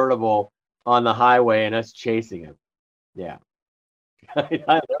his convertible on the highway and us chasing him. Yeah. I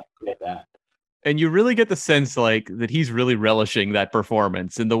love that. And you really get the sense that he's really relishing that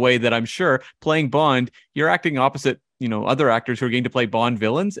performance in the way that I'm sure playing Bond, you're acting opposite, other actors who are getting to play Bond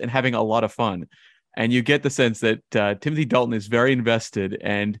villains and having a lot of fun. And you get the sense that Timothy Dalton is very invested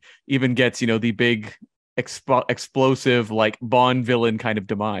and even gets, the big explosive Bond villain kind of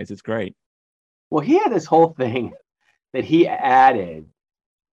demise. It's great. Well, he had this whole thing that he added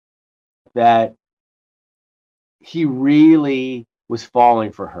that he really was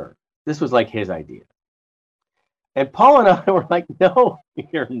falling for her. This was his idea. And Paul and I were like, no,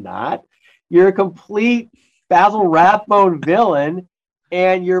 you're not. You're a complete Basil Rathbone villain,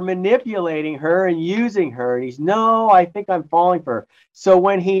 and you're manipulating her and using her. And he's, no, I think I'm falling for her. So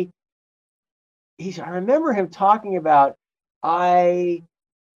when I remember him talking about, I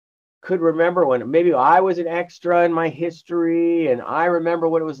could remember when maybe I was an extra in my history, and I remember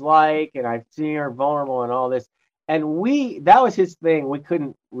what it was like, and I've seen her vulnerable and all this. And that was his thing. We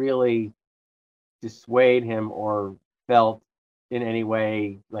couldn't really dissuade him or felt in any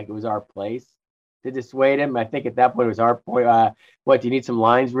way like it was our place to dissuade him. I think at that point it was our point. What, do you need some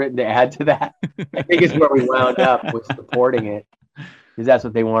lines written to add to that? I think it's where we wound up with supporting it, because that's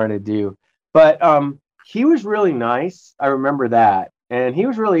what they wanted to do. But he was really nice. I remember that. And he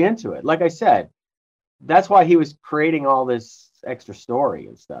was really into it. Like I said, that's why he was creating all this extra story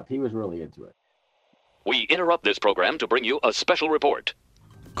and stuff. He was really into it. We interrupt this program to bring you a special report.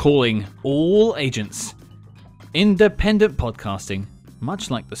 Calling all agents. Independent podcasting,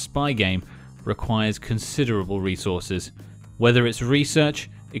 much like the spy game, requires considerable resources, whether it's research,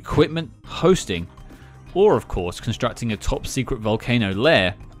 equipment, hosting, or of course constructing a top secret volcano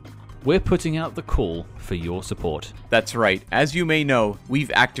lair. We're putting out the call for your support. That's right. As you may know, we've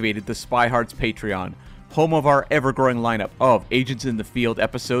activated the Spy Hearts Patreon, home of our ever-growing lineup of Agents in the Field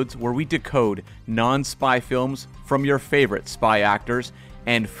episodes where we decode non-spy films from your favorite spy actors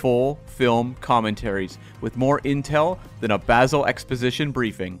and full film commentaries with more intel than a Basil exposition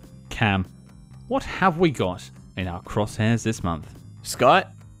briefing. Cam, what have we got in our crosshairs this month?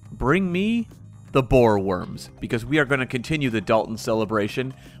 Scott, bring me the Boer Worms, because we are going to continue the Dalton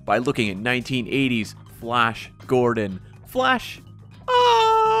celebration by looking at 1980s Flash Gordon. Flash!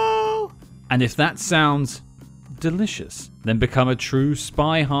 Oh! And if that sounds delicious, then become a true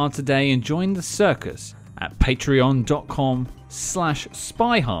spy hard today and join the circus at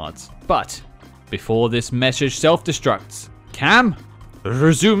patreon.com/spyhards. But before this message self-destructs, Cam,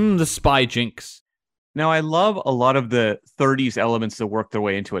 resume the spy jinx. Now, I love a lot of the 30s elements that work their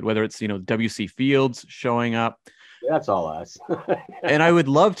way into it, whether it's, W.C. Fields showing up. That's all us. And I would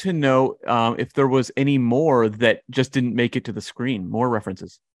love to know if there was any more that just didn't make it to the screen, more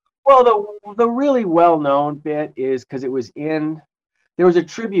references. Well, the really well-known bit is because there was a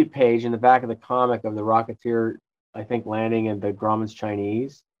tribute page in the back of the comic of the Rocketeer, I think, landing in the Grauman's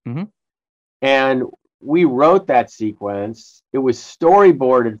Chinese. Mm-hmm. And we wrote that sequence. It was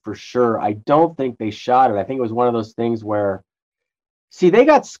storyboarded for sure. I don't think they shot it. I think it was one of those things where, they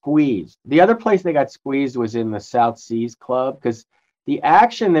got squeezed. The other place they got squeezed was in the South Seas Club, because the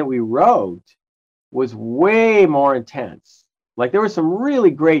action that we wrote was way more intense. There were some really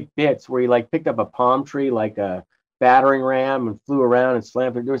great bits where he picked up a palm tree like a battering ram and flew around and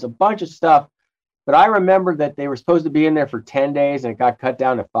slammed it. There was a bunch of stuff, but I remember that they were supposed to be in there for 10 days and it got cut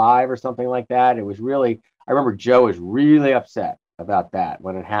down to 5 or something like that. It was really, I remember Joe was really upset about that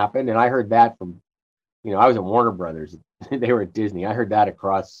when it happened. And I heard that from, I was at Warner Brothers. They were at Disney. I heard that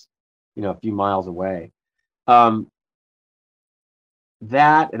across, a few miles away. That,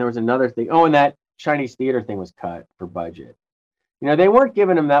 and there was another thing. Oh, and that Chinese theater thing was cut for budget. They weren't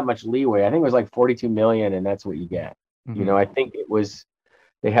giving him that much leeway. I think it was $42 million, and that's what you get. Mm-hmm. I think it was,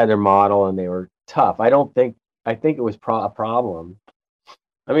 they had their model and they were tough. I think it was a problem.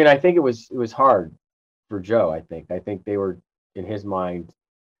 I mean, I think it was hard for Joe. I think they were, in his mind,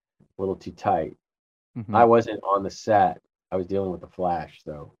 a little too tight. Mm-hmm. I wasn't on the set. I was dealing with the Flash,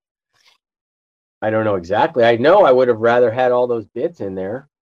 so I don't know exactly. I know I would have rather had all those bits in there.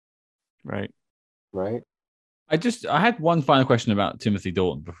 Right. I had one final question about Timothy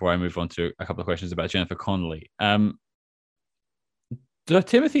Dalton before I move on to a couple of questions about Jennifer Connelly.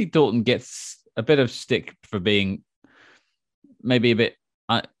 Timothy Dalton gets a bit of stick for being maybe a bit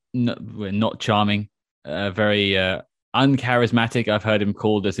not charming, very uncharismatic. I've heard him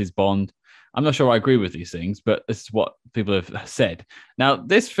called as his Bond. I'm not sure I agree with these things, but this is what people have said. Now,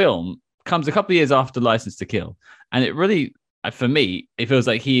 this film comes a couple of years after License to Kill, and it really, for me, it feels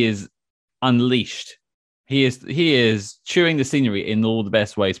like he is unleashed. He is chewing the scenery in all the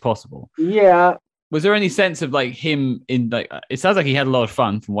best ways possible. Yeah. Was there any sense of like him in like? It sounds like he had a lot of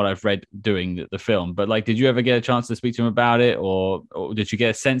fun from what I've read doing the film. But like, did you ever get a chance to speak to him about it, or did you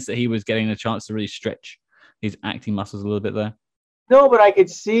get a sense that he was getting a chance to really stretch his acting muscles a little bit there? No, but I could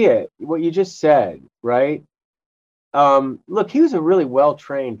see it. What you just said, right? Look, he was a really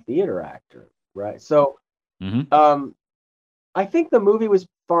well-trained theater actor, right? So, I think the movie was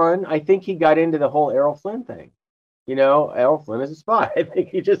fun. I think he got into the whole Errol Flynn thing. Errol Flynn is a spy. I think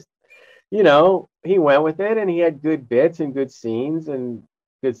he just, he went with it, and he had good bits and good scenes and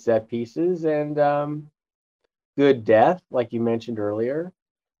good set pieces and good death, like you mentioned earlier.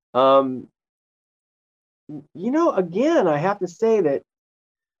 Again, I have to say that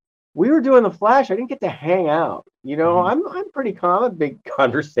we were doing The Flash. I didn't get to hang out. I'm pretty calm, a big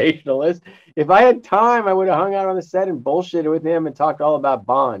conversationalist. If I had time, I would have hung out on the set and bullshitted with him and talked all about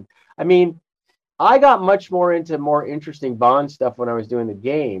Bond. I mean, I got much more into more interesting Bond stuff when I was doing the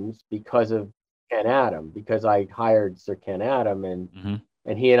games because of Ken Adam, because I hired Sir Ken Adam and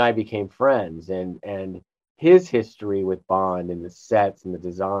he and I became friends, and his history with Bond and the sets and the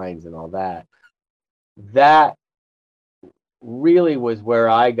designs and all that. That really was where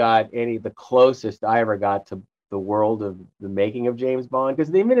I got the closest I ever got to the world of the making of James Bond,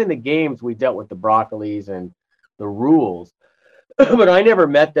 because even in the games we dealt with the Broccolis and the rules, but I never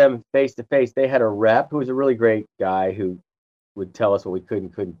met them face to face. They had a rep who was a really great guy who would tell us what we could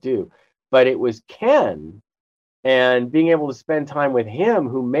and couldn't do, but it was Ken, and being able to spend time with him,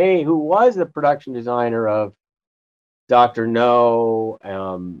 who was the production designer of Dr. No,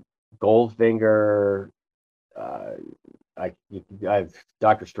 Goldfinger,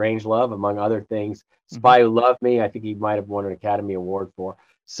 Dr. Strangelove, among other things. Spy Who Loved Me, I think he might have won an Academy Award for.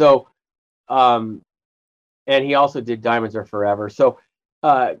 So, and he also did Diamonds Are Forever. So,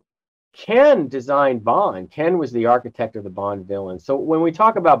 Ken designed Bond. Ken was the architect of the Bond villain. So when we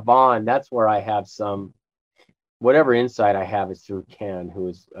talk about Bond, that's where I have whatever insight I have is through Ken, who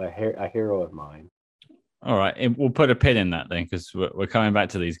is a hero of mine. All right, we'll put a pin in that then, because we're coming back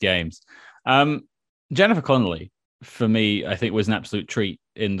to these games. Jennifer Connelly, for me, I think was an absolute treat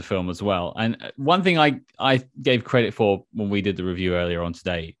in the film as well. And one thing I gave credit for when we did the review earlier on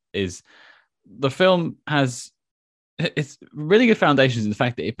today is the film has it's really good foundations in the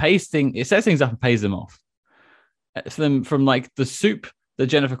fact that it sets things up and pays them off. From like the soup that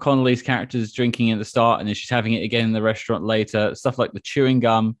Jennifer Connelly's character is drinking at the start, and then she's having it again in the restaurant later. Stuff like the chewing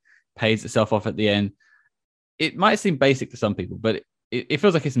gum pays itself off at the end. It might seem basic to some people, but it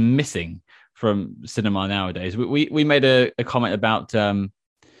feels like it's missing from cinema nowadays. We made a comment about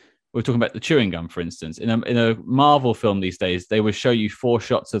we were talking about the chewing gum, for instance. In a Marvel film these days, they would show you 4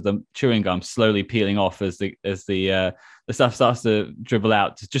 shots of the chewing gum slowly peeling off as the stuff starts to dribble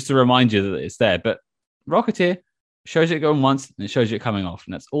out, just to remind you that it's there. But Rocketeer shows it going once and it shows you it coming off,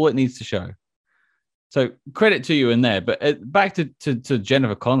 and that's all it needs to show. So credit to you in there. But back to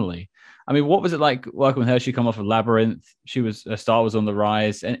Jennifer Connelly. I mean, what was it like working with her? She come off of Labyrinth. Her star was on the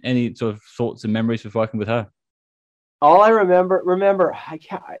rise. Any sort of thoughts and memories with working with her? All I remember,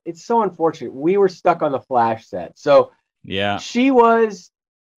 it's so unfortunate. We were stuck on the Flash set. So yeah, they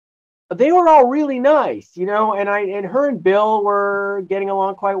were all really nice, and her and Bill were getting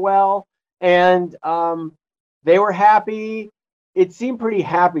along quite well. And they were happy. It seemed pretty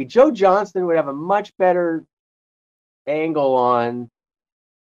happy. Joe Johnston would have a much better angle on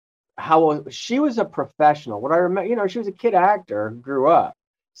how she was a professional. What I remember, she was a kid actor who grew up.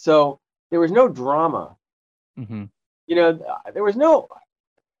 So there was no drama. Mm-hmm. There was not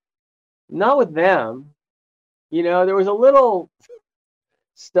with them. There was a little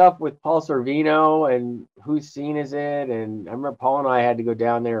stuff with Paul Sorvino and whose scene is it? And I remember Paul and I had to go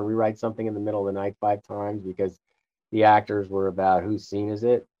down there and rewrite something in the middle of the night 5 times because the actors were about whose scene is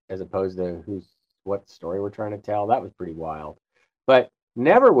it as opposed to what story we're trying to tell. That was pretty wild. But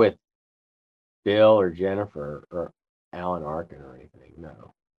never with Bill or Jennifer or Alan Arkin or anything.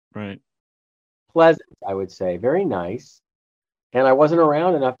 No. Right. Pleasant, I would say. Very nice. And I wasn't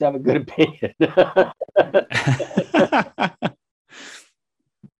around enough to have a good opinion.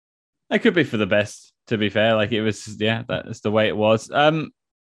 It could be for the best, to be fair. Like it was, that's the way it was. The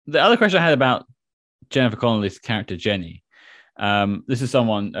other question I had about Jennifer Connelly's character, Jenny. This is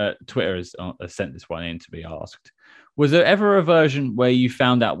someone, Twitter has sent this one in to be asked. Was there ever a version where you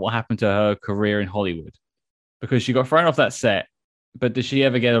found out what happened to her career in Hollywood? Because she got thrown off that set, but did she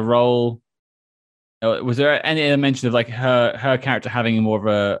ever get a role? Was there any mention of like her character having more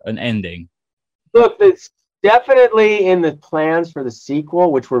of an ending Look, it's definitely in the plans for the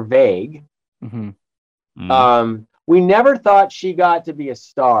sequel, which were vague. Mm-hmm. We never thought she got to be a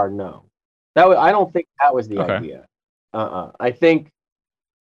star. No, I don't think that was the Okay. idea. I think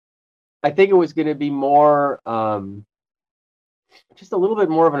it was going to be more, just a little bit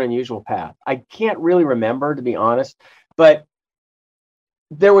more of an unusual path. I can't really remember, to be honest, but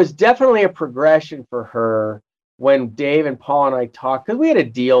there was definitely a progression for her when Dave and Paul and I talked, because we had a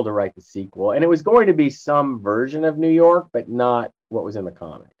deal to write the sequel, and it was going to be some version of New York, but not what was in the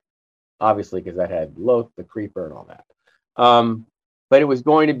comic, obviously, because that had Loth, the Creeper, and all that. But it was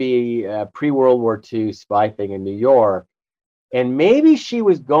going to be a pre-World War II spy thing in New York, and maybe she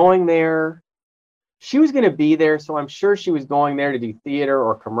was going there. She was going to be there, so I'm sure she was going there to do theater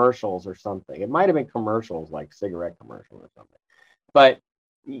or commercials or something. It might have been commercials, like cigarette commercials or something. But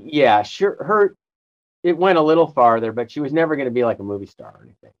yeah, sure, it went a little farther, but she was never going to be like a movie star or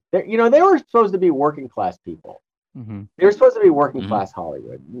anything. They were supposed to be working class people. Mm-hmm. They were supposed to be working class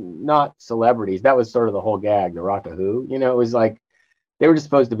Hollywood, not celebrities. That was sort of the whole gag, the Rock of Who. It was like they were just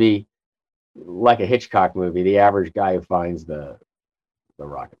supposed to be like a Hitchcock movie, the average guy who finds the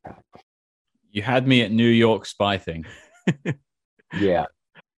rocket pack. You had me at New York spy thing. Yeah.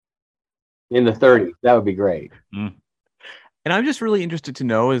 In the 30s. That would be great. And I'm just really interested to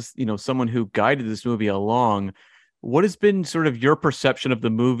know, as someone who guided this movie along, what has been sort of your perception of the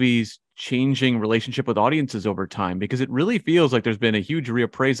movie's changing relationship with audiences over time? Because it really feels like there's been a huge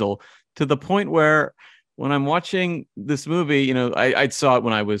reappraisal, to the point where when I'm watching this movie, I saw it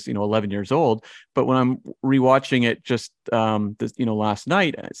when I was 11 years old, but when I'm rewatching it just last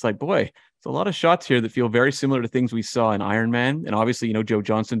night, it's like, boy, there's a lot of shots here that feel very similar to things we saw in Iron Man, and obviously Joe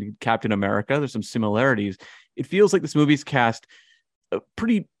Johnston did Captain America. There's some similarities. It feels like this movie's cast a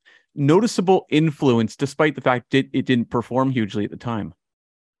pretty noticeable influence, despite the fact it didn't perform hugely at the time.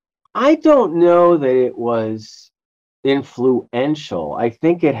 I don't know that it was influential. I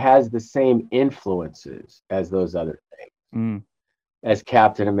think it has the same influences as those other things, as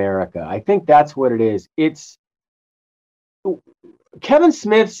Captain America. I think that's what it is. Kevin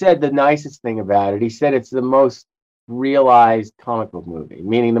Smith said the nicest thing about it. He said it's the most realized comic book movie,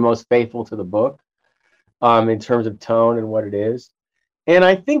 meaning the most faithful to the book, in terms of tone and what it is. And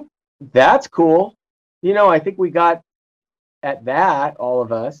I think that's cool. I think we got at that, all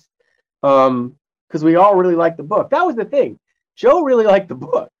of us, because we all really liked the book. That was the thing. Joe really liked the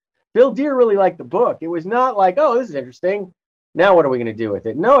book. Bill Deere really liked the book. It was not like, oh, this is interesting. Now what are we going to do with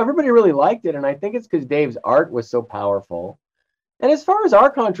it? No, everybody really liked it. And I think it's because Dave's art was so powerful. And as far as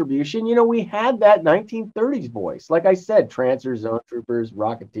our contribution, we had that 1930s voice. Like I said, Trancers, Zone Troopers,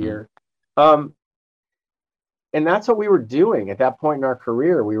 Rocketeer. And that's what we were doing at that point in our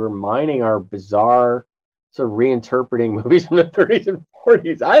career. We were mining our bizarre, sort of reinterpreting movies from the 30s and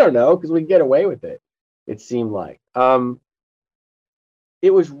 40s. I don't know, because we get away with it, it seemed like.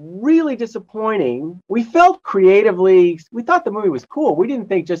 It was really disappointing. We felt creatively, we thought the movie was cool. We didn't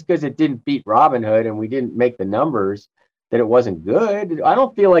think just because it didn't beat Robin Hood and we didn't make the numbers that it wasn't good. I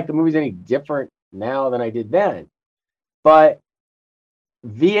don't feel like the movie's any different now than I did then. But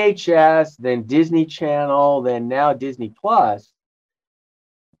VHS, then Disney Channel, then now Disney Plus,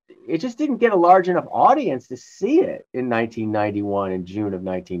 it just didn't get a large enough audience to see it in 1991, in June of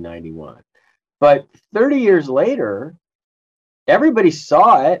 1991. But 30 years later, everybody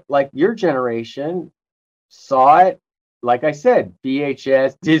saw it. Like your generation saw it, like I said,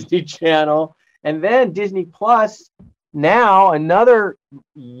 VHS, Disney Channel, and then Disney Plus. Now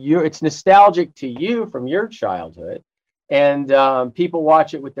it's nostalgic to you from your childhood. And people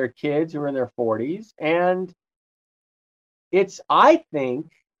watch it with their kids who are in their 40s. And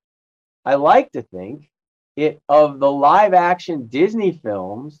I like to think of the live action Disney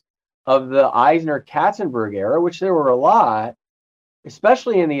films of the Eisner Katzenberg era, which there were a lot,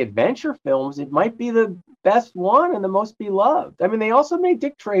 especially in the adventure films, it might be the best one and the most beloved. I mean, they also made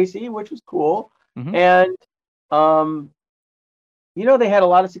Dick Tracy, which was cool. And, they had a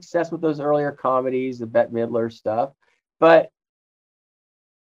lot of success with those earlier comedies, the Bette Midler stuff. But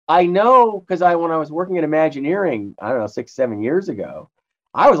I know, because when I was working at Imagineering, I don't know, 6-7 years ago,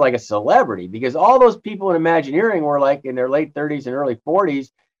 I was like a celebrity, because all those people in Imagineering were like in their late 30s and early 40s,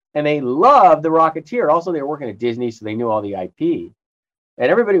 and they loved The Rocketeer. Also, they were working at Disney, so they knew all the IP.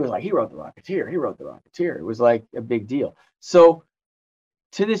 And everybody was like, he wrote The Rocketeer. He wrote The Rocketeer. It was like a big deal. So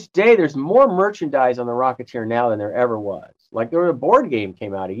to this day, there's more merchandise on The Rocketeer now than there ever was. Like there was a board game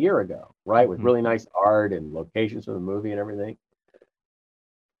came out a year ago, right? With really nice art and locations for the movie and everything.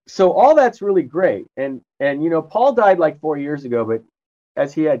 So all that's really great. And Paul died like 4 years ago, but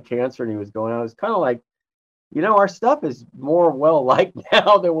as he had cancer and he was going on, it was kind of like, our stuff is more well-liked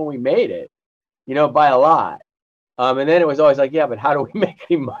now than when we made it. by a lot. And then it was always like, yeah, but how do we make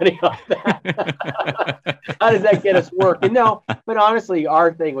any money off that? How does that get us work? And no, but honestly,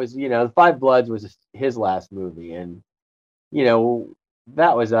 our thing was, The Five Bloods was his last movie. And,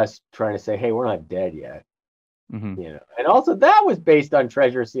 that was us trying to say, hey, we're not dead yet. Mm-hmm. And also that was based on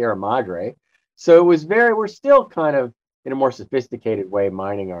Treasure of Sierra Madre. So it was we're still kind of in a more sophisticated way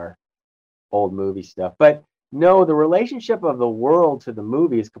mining our old movie stuff. But no, the relationship of the world to the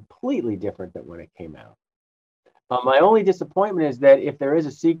movie is completely different than when it came out. My only disappointment is that if there is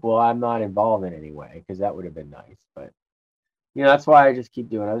a sequel, I'm not involved in any way, because that would have been nice. But that's why I just keep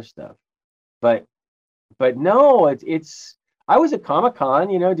doing other stuff. But no, it's. I was at Comic-Con,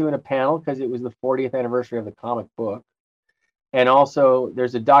 doing a panel because it was the 40th anniversary of the comic book, and also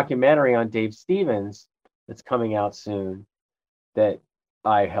there's a documentary on Dave Stevens that's coming out soon that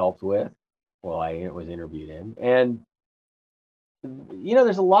I helped with. Well, I was interviewed in, and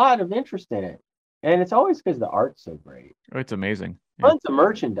there's a lot of interest in it. And it's always because the art's so great. Oh, it's amazing. Tons of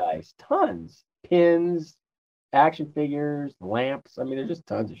merchandise, tons. Pins, action figures, lamps. I mean, there's just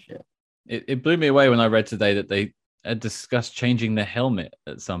tons of shit. It blew me away when I read today that they had discussed changing the helmet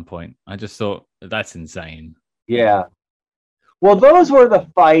at some point. I just thought, that's insane. Yeah. Well, those were the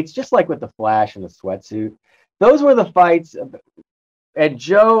fights, just like with the Flash and the sweatsuit. Those were the fights. And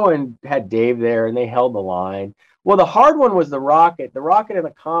Joe had Dave there, and they held the line. Well, the hard one was the rocket. The rocket in the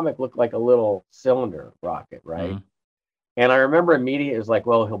comic looked like a little cylinder rocket, right? Mm-hmm. And I remember immediately it was like,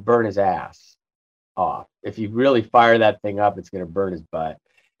 well, he'll burn his ass off. If you really fire that thing up, it's going to burn his butt.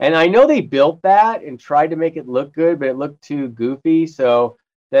 And I know they built that and tried to make it look good, but it looked too goofy. So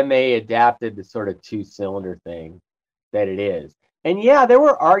then they adapted the sort of 2-cylinder thing that it is. And yeah, there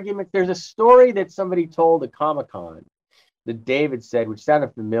were arguments. There's a story that somebody told at Comic-Con that David said, which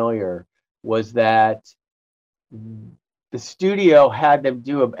sounded familiar, was that the studio had them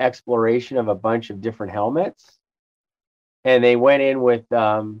do an exploration of a bunch of different helmets, and they went in with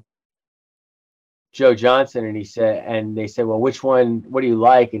Joe Johnson, and they said, well, which one, what do you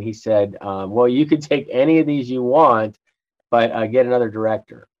like? And he said, well, you could take any of these you want, but get another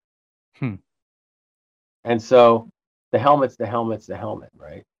director. And so the helmet's the helmet,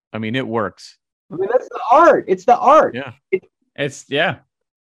 right? I mean, it works. I mean, that's the art. It's the art. Yeah.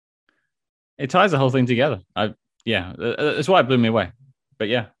 It ties the whole thing together. That's why it blew me away. But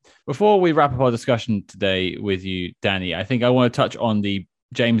yeah, before we wrap up our discussion today with you, Danny, I think I want to touch on the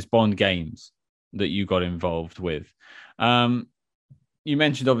James Bond games that you got involved with. You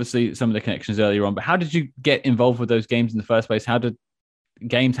mentioned obviously some of the connections earlier on, but how did you get involved with those games in the first place? How did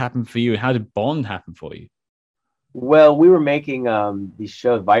games happen for you? How did Bond happen for you? Well, we were making these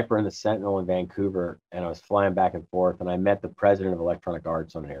shows, Viper and the Sentinel in Vancouver, and I was flying back and forth, and I met the president of Electronic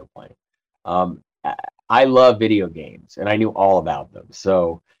Arts on an airplane. I love video games, and I knew all about them.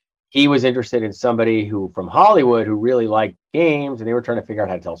 So he was interested in somebody from Hollywood who really liked games, and they were trying to figure out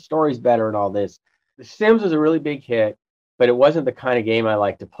how to tell stories better and all this. The Sims was a really big hit, but it wasn't the kind of game I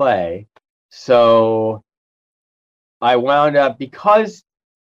like to play. So I wound up, because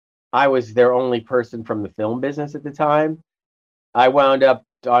I was their only person from the film business at the time, I wound up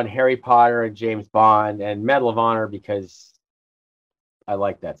on Harry Potter and James Bond and Medal of Honor because I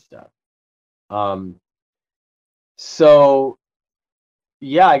like that stuff. So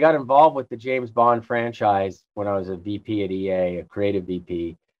yeah, I got involved with the James Bond franchise when I was a VP at EA, a creative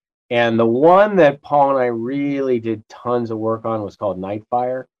VP. And the one that Paul and I really did tons of work on was called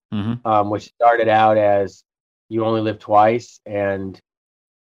Nightfire, which started out as You Only Live Twice. And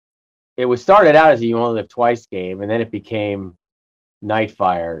it was started out as a You Only Live Twice game, and then it became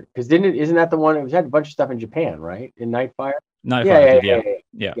Nightfire. Because isn't that the one? It had a bunch of stuff in Japan, right? In Nightfire?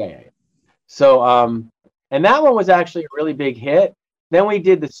 Yeah. So, and that one was actually a really big hit. Then we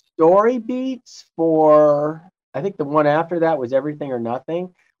did the story beats for, I think the one after that was Everything or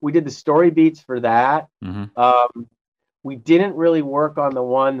Nothing. We did the story beats for that. We didn't really work on the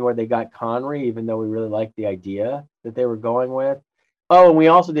one where they got Connery, even though we really liked the idea that they were going with. Oh, and we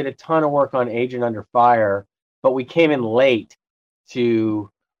also did a ton of work on Agent Under Fire, but we came in late to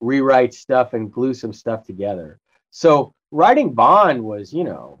rewrite stuff and glue some stuff together. So writing Bond was,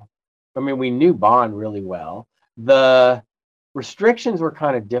 we knew Bond really well. The restrictions were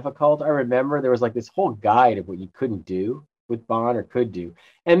kind of difficult. I remember there was like this whole guide of what you couldn't do with Bond or could do.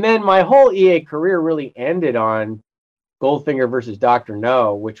 And then my whole EA career really ended on Goldfinger versus Dr.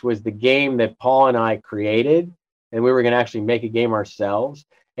 No, which was the game that Paul and I created. And we were going to actually make a game ourselves.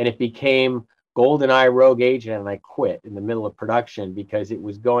 And it became GoldenEye Rogue Agent, and I quit in the middle of production because it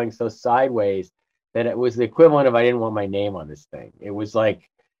was going so sideways that it was the equivalent of I didn't want my name on this thing. It was like,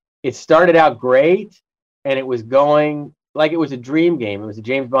 it started out great, and it was going like it was a dream game. It was a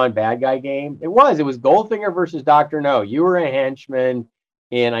James Bond bad guy game. It was Goldfinger versus Dr. No. You were a henchman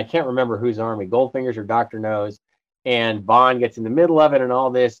in, I can't remember whose army, Goldfinger's or Dr. No's, and Bond gets in the middle of it and all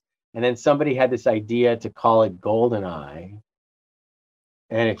this. And then somebody had this idea to call it GoldenEye,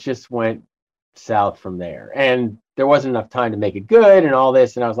 and it just went south from there. And there wasn't enough time to make it good and all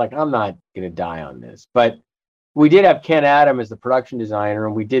this. And I was like, I'm not going to die on this. But we did have Ken Adam as the production designer,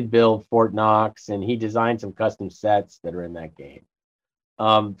 and we did build Fort Knox, and he designed some custom sets that are in that game.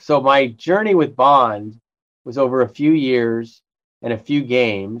 So my journey with Bond was over a few years and a few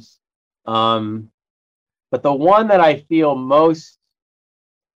games. But the one that I feel most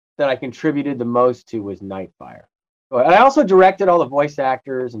that I contributed the most to was Nightfire. And I also directed all the voice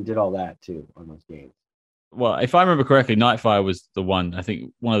actors and did all that too on those games. Well, if I remember correctly, Nightfire was the one, I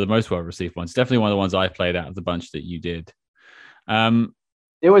think one of the most well-received ones. Definitely one of the ones I played out of the bunch that you did.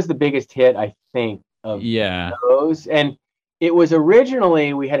 It was the biggest hit, I think, of those. And it was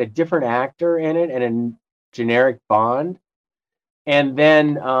originally, we had a different actor in it and a generic Bond. And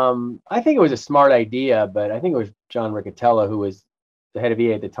then I think it was a smart idea, but I think it was John Riccitiello, who was the head of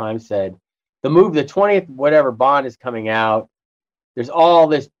EA at the time, said, the 20th whatever Bond is coming out, there's all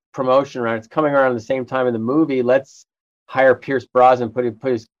this promotion around. It's coming around at the same time in the movie. Let's hire Pierce Brosnan, put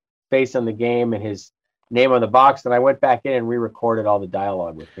his face on the game and his name on the box. And I went back in and re-recorded all the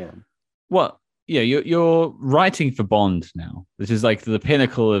dialogue with him. Well, yeah, you're writing for Bond now. This is like the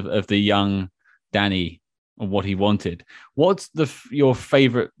pinnacle of the young Danny and what he wanted. What's your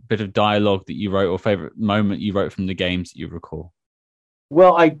favorite bit of dialogue that you wrote, or favorite moment you wrote from the games that you recall?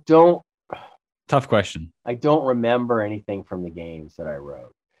 Well, I don't. Tough question. I don't remember anything from the games that I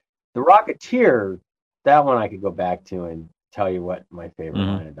wrote. The Rocketeer, that one I could go back to and tell you what my favorite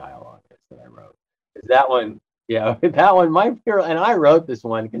line of dialogue is that I wrote. Is that one? Yeah, that one. My favorite, and I wrote this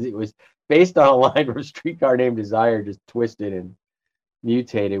one because it was based on a line from Streetcar Named Desire, just twisted and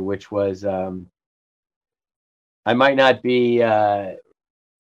mutated, which was, I might not be, on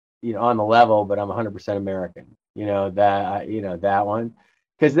the level, but I'm 100% American. That one,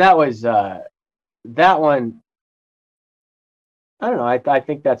 because that was that one. I don't know. I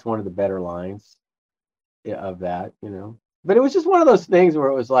think that's one of the better lines of that. But it was just one of those things where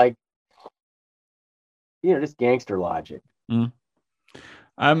it was like, just gangster logic. You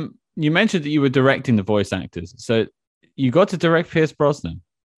mentioned that you were directing the voice actors, so you got to direct Pierce Brosnan.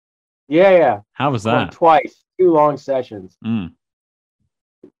 Yeah. How was that? Twice, 2 long sessions.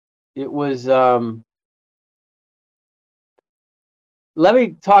 It was. Let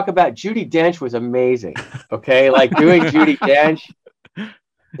me talk about Judi Dench. Was amazing. Okay, like doing Judi Dench.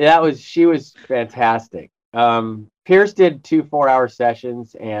 She was fantastic. Pierce did 2 4-hour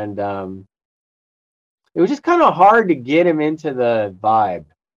sessions, and it was just kind of hard to get him into the vibe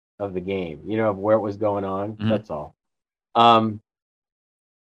of the game, of where it was going on. That's all. But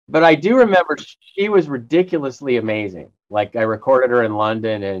I do remember she was ridiculously amazing. Like, I recorded her in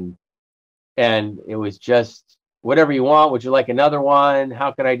London, and it was just, whatever you want. Would you like another one?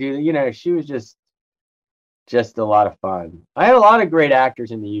 How can I do that? She was just a lot of fun. I had a lot of great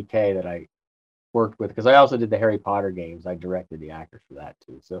actors in the UK that I worked with, because I also did the Harry Potter games. I directed the actors for that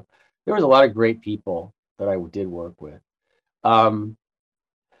too. So there was a lot of great people that I did work with.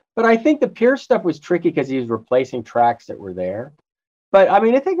 But I think the Pierce stuff was tricky because he was replacing tracks that were there. But I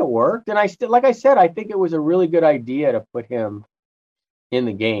mean, I think it worked. And I think it was a really good idea to put him in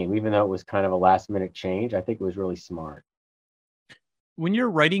the game, even though it was kind of a last minute change. I think it was really smart. When you're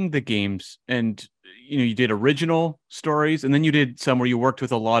writing the games, and you did original stories, and then you did some where you worked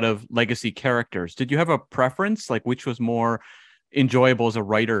with a lot of legacy characters, did you have a preference, like which was more enjoyable as a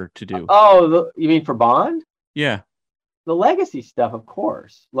writer to do? You mean for Bond? Yeah. The legacy stuff, of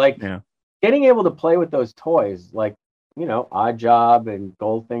course. Like, getting able to play with those toys, like, Odd Job and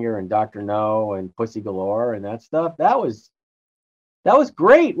Goldfinger and Dr. No and Pussy Galore and that stuff, that was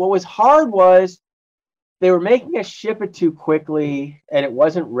great. What was hard was they were making us ship it too quickly, and it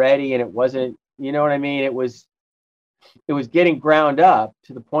wasn't ready, and it wasn't, you know what I mean? It was getting ground up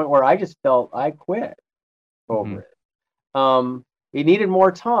to the point where I just felt I quit over it. It needed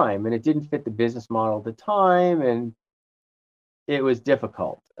more time, and it didn't fit the business model at the time, and it was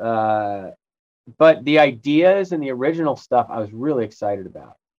difficult. But the ideas and the original stuff, I was really excited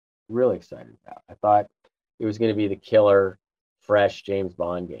about. I thought it was going to be the killer, fresh James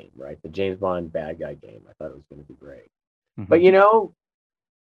Bond game, right? The James Bond bad guy game. I thought it was going to be great. But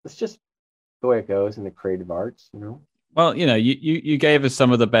it's just the way it goes in the creative arts. Well, you gave us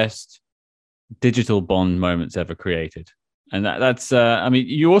some of the best digital Bond moments ever created, and that's. I mean,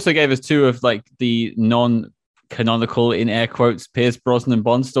 you also gave us 2 of like the non-canonical, in air quotes, Pierce Brosnan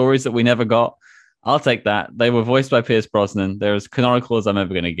Bond stories that we never got. I'll take that. They were voiced by Pierce Brosnan. They're as canonical as I'm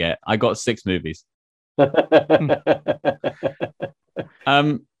ever going to get. I got 6 movies.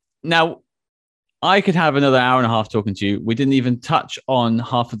 Now, I could have another hour and a half talking to you. We didn't even touch on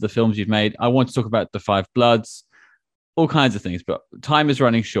half of the films you've made. I want to talk about The Five Bloods, all kinds of things, but time is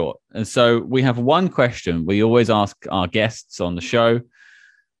running short. And so we have one question we always ask our guests on the show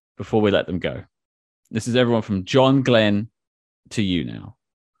before we let them go. This is everyone from John Glenn to you now.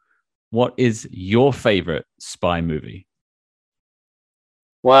 What is your favorite spy movie?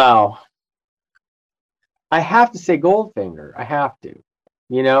 Wow. I have to say Goldfinger. I have to.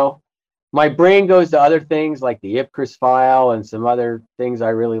 You know, my brain goes to other things like the Ipcris File and some other things I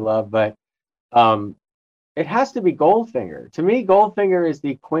really love, but it has to be Goldfinger. To me, Goldfinger is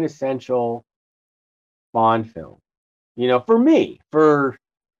the quintessential Bond film. You know, for me, because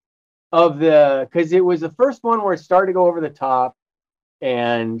it was the first one where it started to go over the top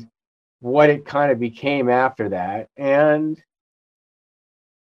and what it kind of became after that. And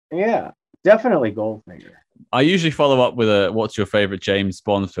yeah, definitely Goldfinger. I usually follow up with a what's your favorite James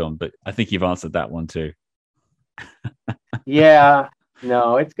Bond film, but I think you've answered that one too. Yeah,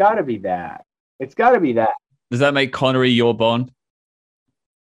 no, it's got to be that. It's got to be that. Does that make Connery your Bond?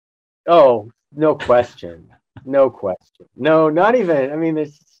 Oh, no question. No question. No, not even. I mean,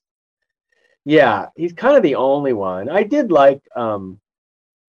 he's kind of the only one. I did like some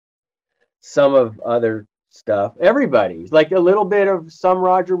of other stuff. Everybody's like a little bit of some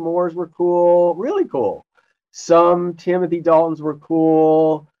Roger Moores were cool, really cool. Some Timothy Daltons were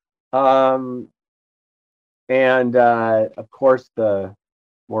cool. And of course the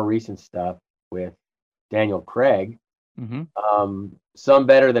more recent stuff with Daniel Craig. Mm-hmm. Some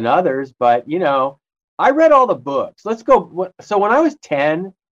better than others, but you know, I read all the books. Let's go. So when I was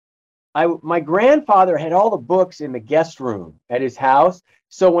 10, my grandfather had all the books in the guest room at his house.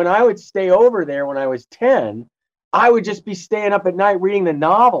 So when I would stay over there when I was 10, I would just be staying up at night reading the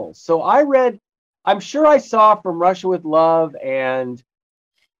novels. So I'm sure I saw From Russia with Love and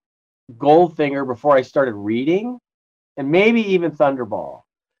Goldfinger before I started reading, and maybe even Thunderball.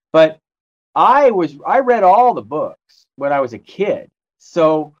 But I read all the books when I was a kid.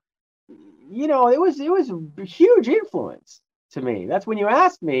 So, you know, it was a huge influence to me. That's when you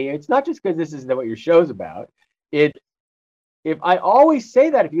asked me, it's not just because this is what your show's about. If I always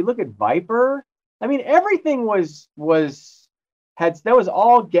say that, if you look at Viper, I mean, everything was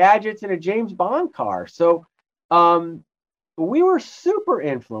all gadgets in a James Bond car. So we were super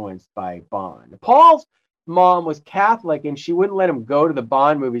influenced by Bond. Paul's mom was Catholic, and she wouldn't let him go to the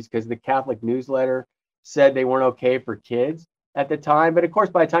Bond movies because the Catholic newsletter said they weren't okay for kids at the time. But of course,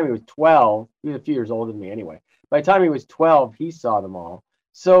 by the time he was 12, he was a few years older than me anyway. By the time he was 12, he saw them all.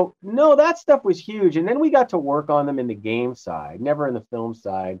 So no, that stuff was huge. And then we got to work on them in the game side, never in the film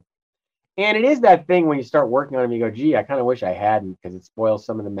side. And it is that thing when you start working on them, you go, gee, I kind of wish I hadn't because it spoils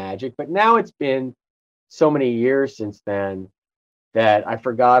some of the magic. But now it's been so many years since then that I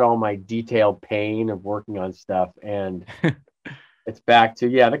forgot all my detailed pain of working on stuff. And it's back to,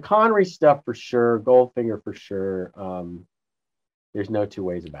 the Connery stuff for sure, Goldfinger for sure. There's no two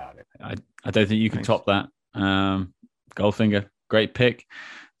ways about it. I don't think you can top that. Goldfinger, great pick.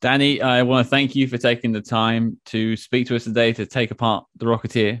 Danny, I want to thank you for taking the time to speak to us today, to take apart the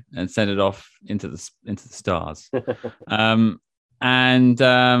Rocketeer and send it off into the stars. It's been an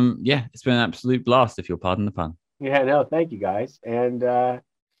absolute blast, if you'll pardon the pun. Yeah, no, thank you guys. And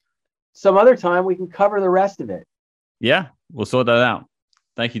some other time we can cover the rest of it. Yeah, we'll sort that out.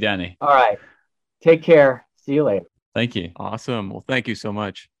 Thank you, Danny. All right. Take care. See you later. Thank you. Awesome. Well, thank you so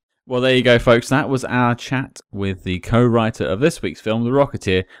much. Well, there you go, folks. That was our chat with the co-writer of this week's film, The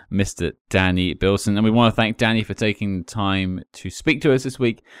Rocketeer, Mr. Danny Bilson. And we want to thank Danny for taking the time to speak to us this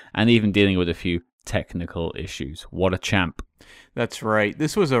week and even dealing with a few technical issues. What a champ. That's right.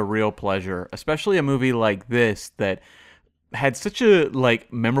 This was a real pleasure, especially a movie like this that had such a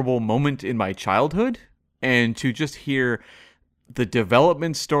memorable moment in my childhood, and to just hear the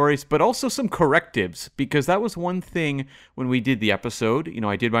development stories, but also some correctives, because that was one thing when we did the episode. You know,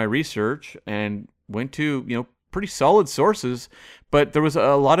 I did my research and went to, pretty solid sources, but there was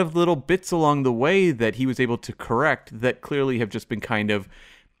a lot of little bits along the way that he was able to correct that clearly have just been kind of,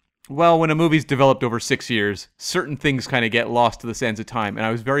 well, when a movie's developed over 6 years, certain things kind of get lost to the sands of time. And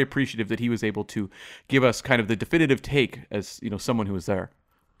I was very appreciative that he was able to give us kind of the definitive take as, someone who was there.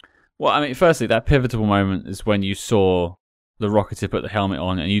 Well, I mean, firstly, that pivotal moment is when you saw the Rocketeer put the helmet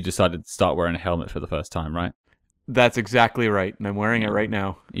on and you decided to start wearing a helmet for the first time, right? That's exactly right. And I'm wearing it right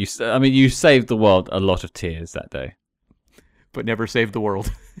now. You saved the world a lot of tears that day. But never saved the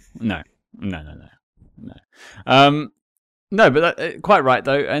world. No. No, but quite right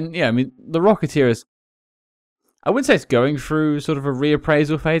though, and yeah, I mean, The Rocketeer is. I wouldn't say it's going through sort of a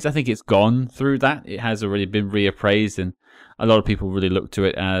reappraisal phase. I think it's gone through that. It has already been reappraised, and a lot of people really look to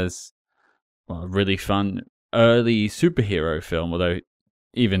it as a really fun early superhero film. Although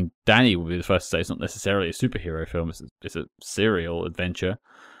even Danny will be the first to say it's not necessarily a superhero film. It's a serial adventure,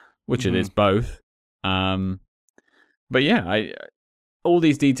 which it is both. But yeah, all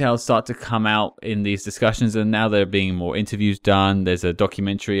these details start to come out in these discussions, and now there are being more interviews done. There's a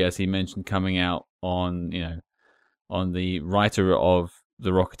documentary, as he mentioned, coming out on the writer of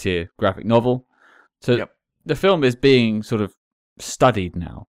the Rocketeer graphic novel. So the film is being sort of studied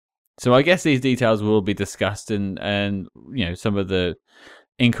now. So I guess these details will be discussed, and some of the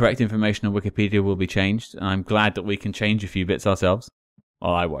incorrect information on Wikipedia will be changed. And I'm glad that we can change a few bits ourselves.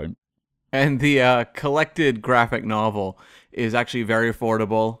 Well, I won't. And the collected graphic novel is actually very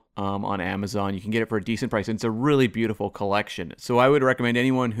affordable on Amazon. You can get it for a decent price. And it's a really beautiful collection. So I would recommend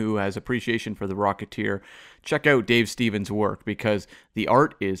anyone who has appreciation for The Rocketeer, check out Dave Stevens' work, because the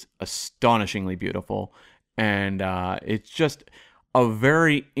art is astonishingly beautiful. And it's just a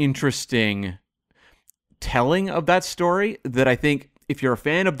very interesting telling of that story that I think if you're a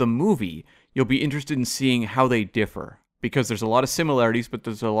fan of the movie, you'll be interested in seeing how they differ. Because there's a lot of similarities, but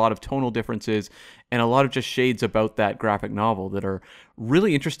there's a lot of tonal differences and a lot of just shades about that graphic novel that are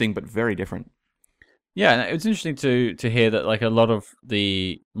really interesting but very different. Yeah, and it was interesting to hear that like a lot of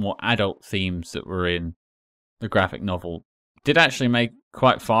the more adult themes that were in the graphic novel did actually make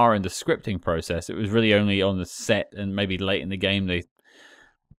quite far in the scripting process. It was really only on the set and maybe late in the game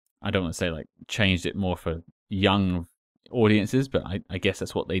I don't want to say like changed it more for young audiences, but I guess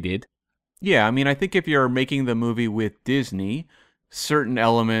that's what they did. Yeah, I mean, I think if you're making the movie with Disney, certain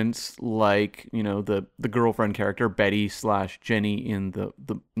elements like, the girlfriend character, Betty/Jenny in the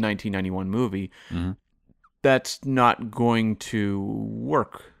 1991 movie, that's not going to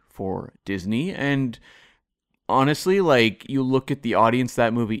work for Disney. And honestly, like, you look at the audience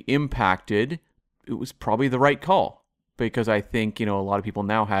that movie impacted, it was probably the right call. Because I think, a lot of people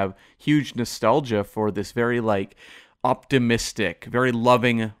now have huge nostalgia for this very, like, optimistic, very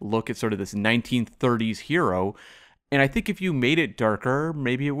loving look at sort of this 1930s hero. And I think if you made it darker,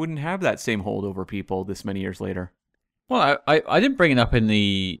 maybe it wouldn't have that same hold over people this many years later. Well, I didn't bring it up in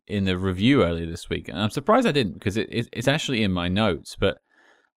the review earlier this week, and I'm surprised I didn't, because it's actually in my notes. But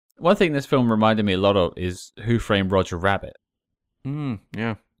one thing this film reminded me a lot of is Who Framed Roger Rabbit.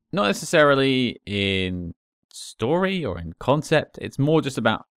 Yeah. Not necessarily in story or in concept. It's more just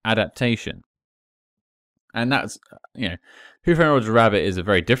about adaptation. And that's, Who Framed Roger Rabbit is a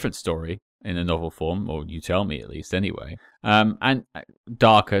very different story in a novel form, or you tell me at least anyway, and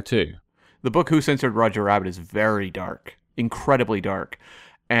darker too. The book Who Censored Roger Rabbit is very dark, incredibly dark,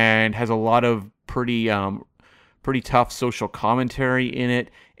 and has a lot of pretty tough social commentary in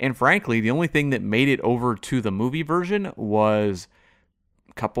it. And frankly, the only thing that made it over to the movie version was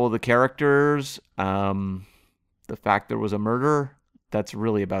a couple of the characters, the fact there was a murder. That's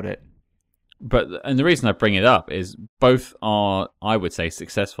really about it. And the reason I bring it up is both are, I would say,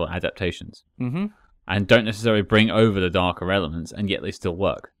 successful adaptations. And don't necessarily bring over the darker elements, and yet they still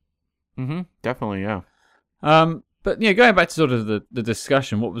work. Definitely, yeah. But going back to sort of the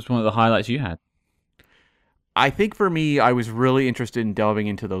discussion, what was one of the highlights you had? I think for me, I was really interested in delving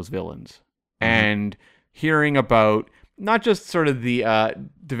into those villains and hearing about not just sort of the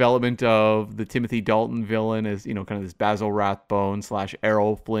development of the Timothy Dalton villain as, kind of this Basil Rathbone /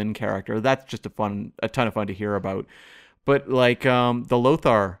 Errol Flynn character. That's just a ton of fun to hear about. But like the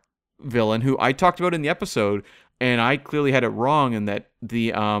Lothar villain, who I talked about in the episode, and I clearly had it wrong in that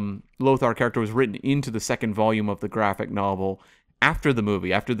the Lothar character was written into the second volume of the graphic novel after the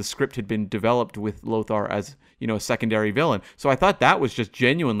movie, after the script had been developed with Lothar as, a secondary villain. So I thought that was just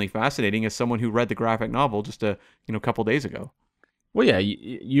genuinely fascinating as someone who read the graphic novel just a couple days ago. Well, yeah,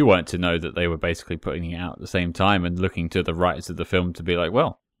 you weren't to know that they were basically putting it out at the same time and looking to the writers of the film to be like,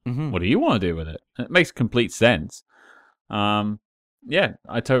 well, what do you want to do with it? It makes complete sense. Yeah,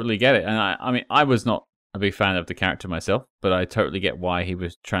 I totally get it. And I mean, I was not a big fan of the character myself, but I totally get why he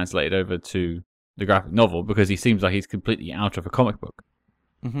was translated over to the graphic novel, because he seems like he's completely out of a comic book.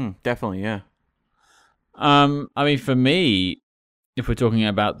 Definitely, yeah. I mean, for me, if we're talking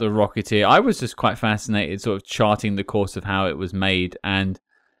about The Rocketeer, I was just quite fascinated sort of charting the course of how it was made and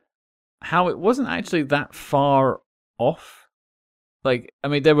how it wasn't actually that far off. Like, I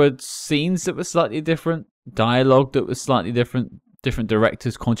mean, there were scenes that were slightly different, dialogue that was slightly different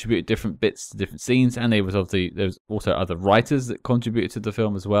directors contributed different bits to different scenes, and there was also other writers that contributed to the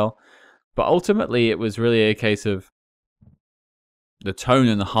film as well. But ultimately, it was really a case of the tone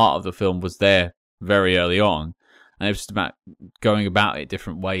and the heart of the film was there very early on. and it was just about going about it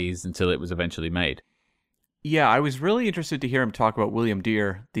different ways until it was eventually made. Yeah, I was really interested to hear him talk about William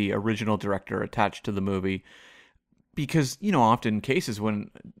Dear, the original director attached to the movie, because, often in cases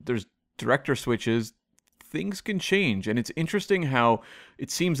when there's director switches, things can change. And it's interesting how it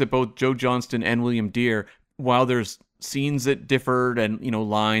seems that both Joe Johnston and William Dear, while there's scenes that differed and,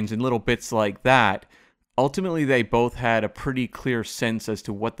 lines and little bits like that, ultimately they both had a pretty clear sense as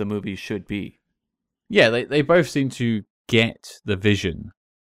to what the movie should be. Yeah, they both seem to get the vision,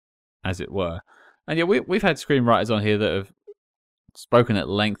 as it were. And yeah, we've had screenwriters on here that have spoken at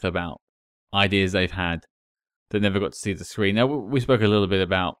length about ideas they've had that never got to see the screen. Now, we spoke a little bit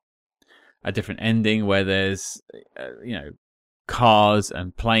about a different ending where there's, cars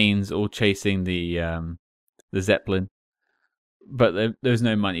and planes all chasing the Zeppelin, but there's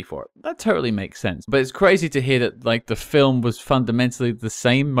no money for it. That totally makes sense. But it's crazy to hear that like the film was fundamentally the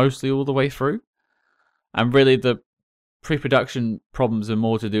same mostly all the way through, and really the pre-production problems are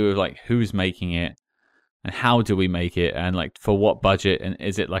more to do with like who's making it and how do we make it and like for what budget, and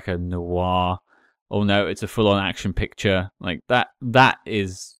is it like a noir? Oh no, it's a full-on action picture. Like that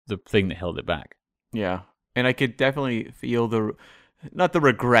is the thing that held it back. Yeah. And I could definitely feel not the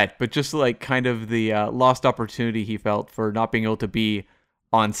regret, but just like kind of the lost opportunity he felt for not being able to be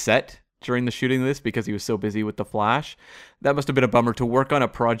on set during the shooting of this because he was so busy with The Flash. That must have been a bummer to work on a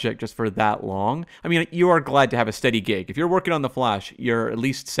project just for that long. I mean, you are glad to have a steady gig. If you're working on The Flash, you're at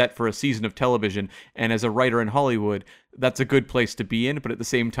least set for a season of television. And as a writer in Hollywood, that's a good place to be in. But at the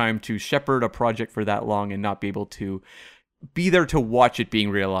same time, to shepherd a project for that long and not be able to be there to watch it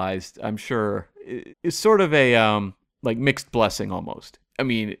being realized, I'm sure is sort of a like mixed blessing almost. I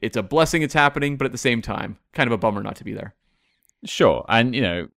mean, it's a blessing it's happening, but at the same time, kind of a bummer not to be there. Sure,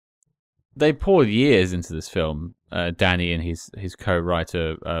 and they poured years into this film. Danny and his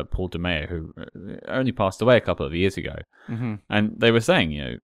co-writer Paul DeMeo, who only passed away a couple of years ago, and they were saying,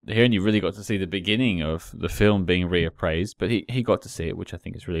 he only really got to see the beginning of the film being reappraised, but he got to see it, which I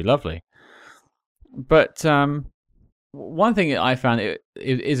think is really lovely. But one thing I found it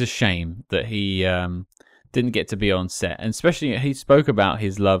is a shame that he didn't get to be on set, and especially he spoke about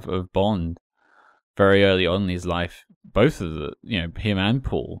his love of Bond very early on in his life. Both of him and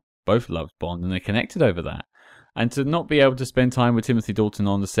Paul both loved Bond, and they connected over that. And to not be able to spend time with Timothy Dalton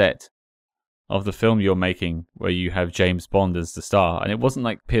on the set of the film you're making, where you have James Bond as the star, and it wasn't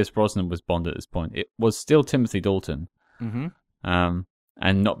like Pierce Brosnan was Bond at this point; it was still Timothy Dalton.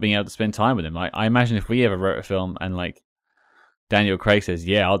 And not being able to spend time with him. I imagine if we ever wrote a film and like Daniel Craig says,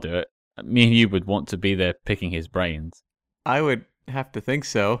 "Yeah, I'll do it," me and you would want to be there picking his brains. I would have to think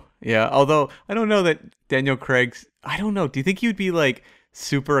so. Yeah. Although I don't know that Daniel Craig's. I don't know. Do you think he would be like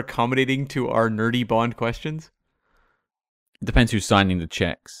super accommodating to our nerdy Bond questions? It depends who's signing the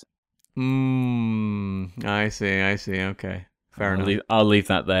checks. I see. Okay. Fair enough. I'll leave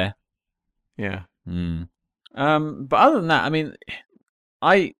that there. Yeah. But other than that, I mean,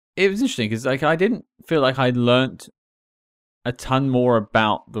 it was interesting because like I didn't feel like I'd learnt a ton more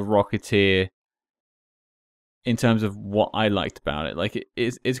about the Rocketeer in terms of what I liked about it. Like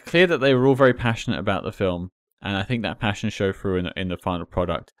it's clear that they were all very passionate about the film, and I think that passion showed through in the final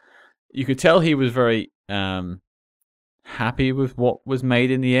product. You could tell he was very happy with what was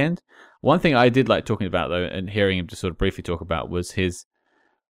made in the end. One thing I did like talking about though, and hearing him just sort of briefly talk about, was his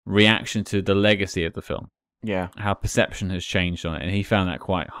reaction to the legacy of the film. Yeah. How perception has changed on it, and he found that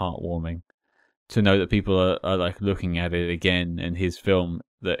quite heartwarming to know that people are like looking at it again, and his film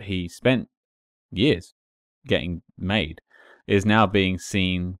that he spent years getting made is now being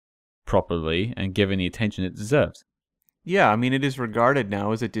seen properly and given the attention it deserves. Yeah, I mean, it is regarded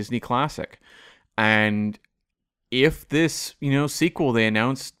now as a Disney classic. And if this, sequel they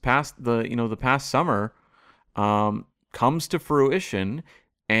announced past the past summer comes to fruition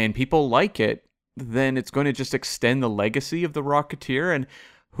and people like it, then it's going to just extend the legacy of the Rocketeer. And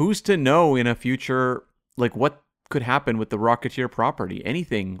who's to know in a future, like what could happen with the Rocketeer property?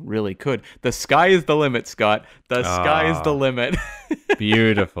 Anything really could. The sky is the limit, Scott. The sky is the limit.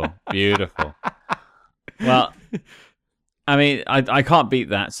 Beautiful. Well, I mean, I can't beat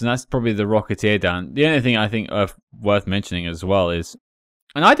that, so that's probably the Rocketeer down. The only thing I think worth mentioning as well is,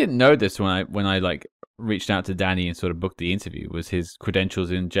 and I didn't know this when I like reached out to Danny and sort of booked the interview, was his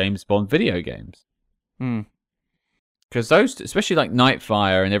credentials in James Bond video games. Because those, especially like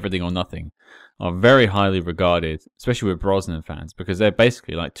Nightfire and Everything or Nothing, are very highly regarded, especially with Brosnan fans, because they're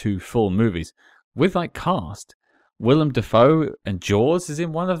basically like two full movies with like cast. Willem Dafoe and Jaws is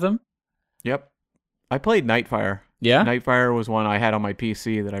in one of them. Yep. I played Nightfire. Yeah? Nightfire was one I had on my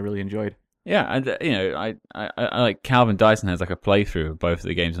PC that I really enjoyed. Yeah, and I like Calvin Dyson has like a playthrough of both of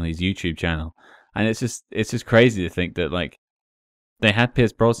the games on his YouTube channel, And it's just crazy to think that like they had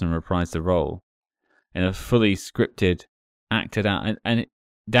Pierce Brosnan reprise the role in a fully scripted, acted out, and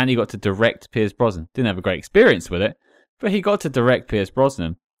Danny got to direct Pierce Brosnan. Didn't have a great experience with it, but he got to direct Pierce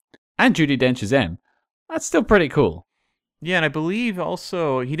Brosnan and Judi Dench as M. That's still pretty cool. Yeah, and I believe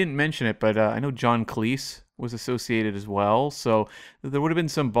also, he didn't mention it, but I know John Cleese was associated as well. So there would have been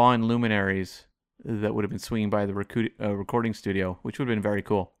some Bond luminaries that would have been swinging by the recording studio, which would have been very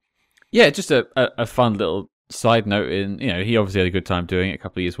cool. Yeah, just a fun little side note. He obviously had a good time doing it. A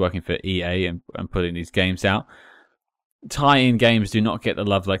couple of years working for EA and putting these games out. Tie-in games do not get the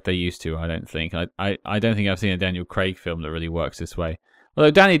love like they used to, I don't think. I don't think I've seen a Daniel Craig film that really works this way.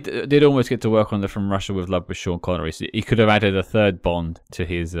 Although Danny did almost get to work on the From Russia with Love with Sean Connery, so he could have added a third Bond to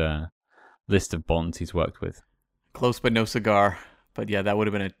his list of Bonds he's worked with. Close but no cigar. But yeah, that would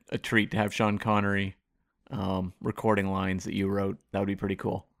have been a treat to have Sean Connery recording lines that you wrote. That would be pretty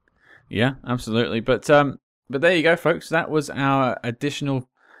cool. Yeah, absolutely. But there you go, folks. That was our additional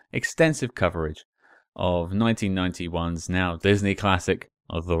extensive coverage of 1991's now Disney classic,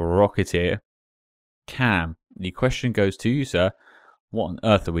 The Rocketeer. Cam, the question goes to you, sir. What on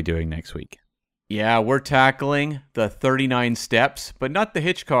earth are we doing next week? Yeah, we're tackling the 39 Steps, but not the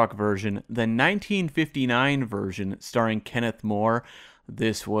Hitchcock version, the 1959 version starring Kenneth More.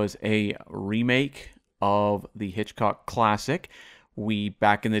 This was a remake of the Hitchcock classic. We,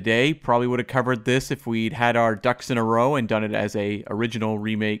 back in the day, probably would have covered this if we'd had our ducks in a row and done it as a original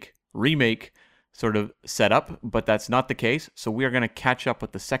remake sort of setup, but that's not the case. So we are going to catch up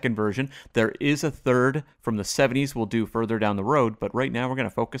with the second version. There is a third from the 70s we'll do further down the road, but right now we're going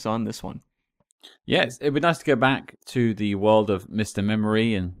to focus on this one. Yes, it'd be nice to go back to the world of Mr.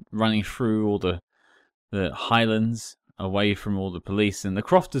 Memory and running through all the Highlands away from all the police and the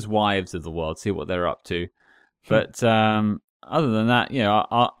Crofters' wives of the world, see what they're up to. But other than that,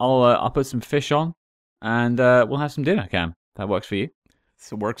 I'll put some fish on and we'll have some dinner, Cam. That works for you?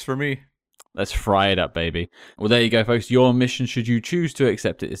 So it works for me. Let's fry it up, baby. Well, there you go, folks. Your mission, should you choose to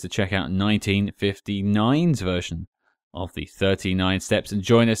accept it, is to check out 1959's version of the 39 Steps and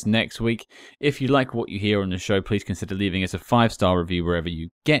join us next week. If you like what you hear on the show, please consider leaving us a 5-star review wherever you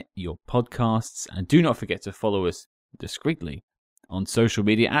get your podcasts. And do not forget to follow us discreetly on social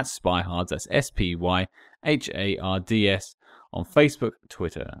media at SpyHards, that's SPYHARDS, on Facebook,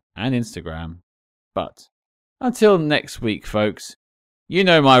 Twitter, and Instagram. But until next week, folks, you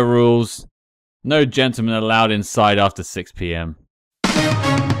know my rules. No gentlemen allowed inside after 6 p.m.